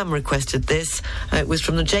Sam requested this. It was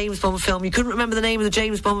from the James Bond film. You couldn't remember the name of the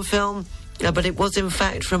James Bond film, but it was in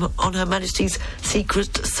fact from On Her Majesty's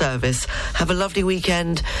Secret Service. Have a lovely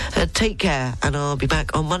weekend, take care, and I'll be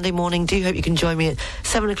back on Monday morning. Do hope you can join me at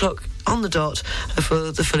 7 o'clock on the dot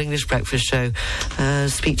for the Full English Breakfast Show.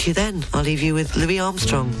 Speak to you then. I'll leave you with Louis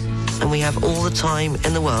Armstrong, and we have all the time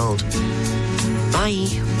in the world. Bye.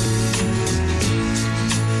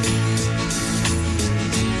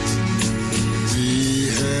 We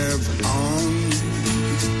have all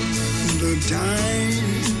the time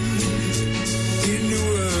in the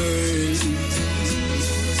world,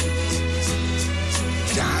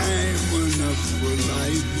 time enough for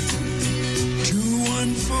life to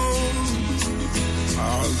unfold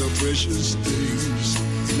all the precious things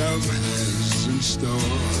love has in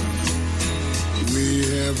store. We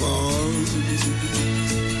have all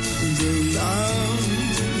the love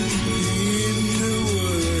in the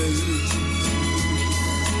world.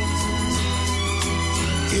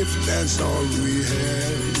 If that's all we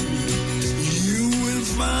have, you will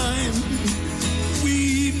find we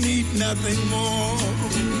need nothing more.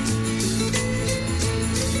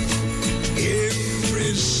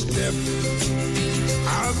 Every step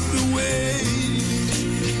of the way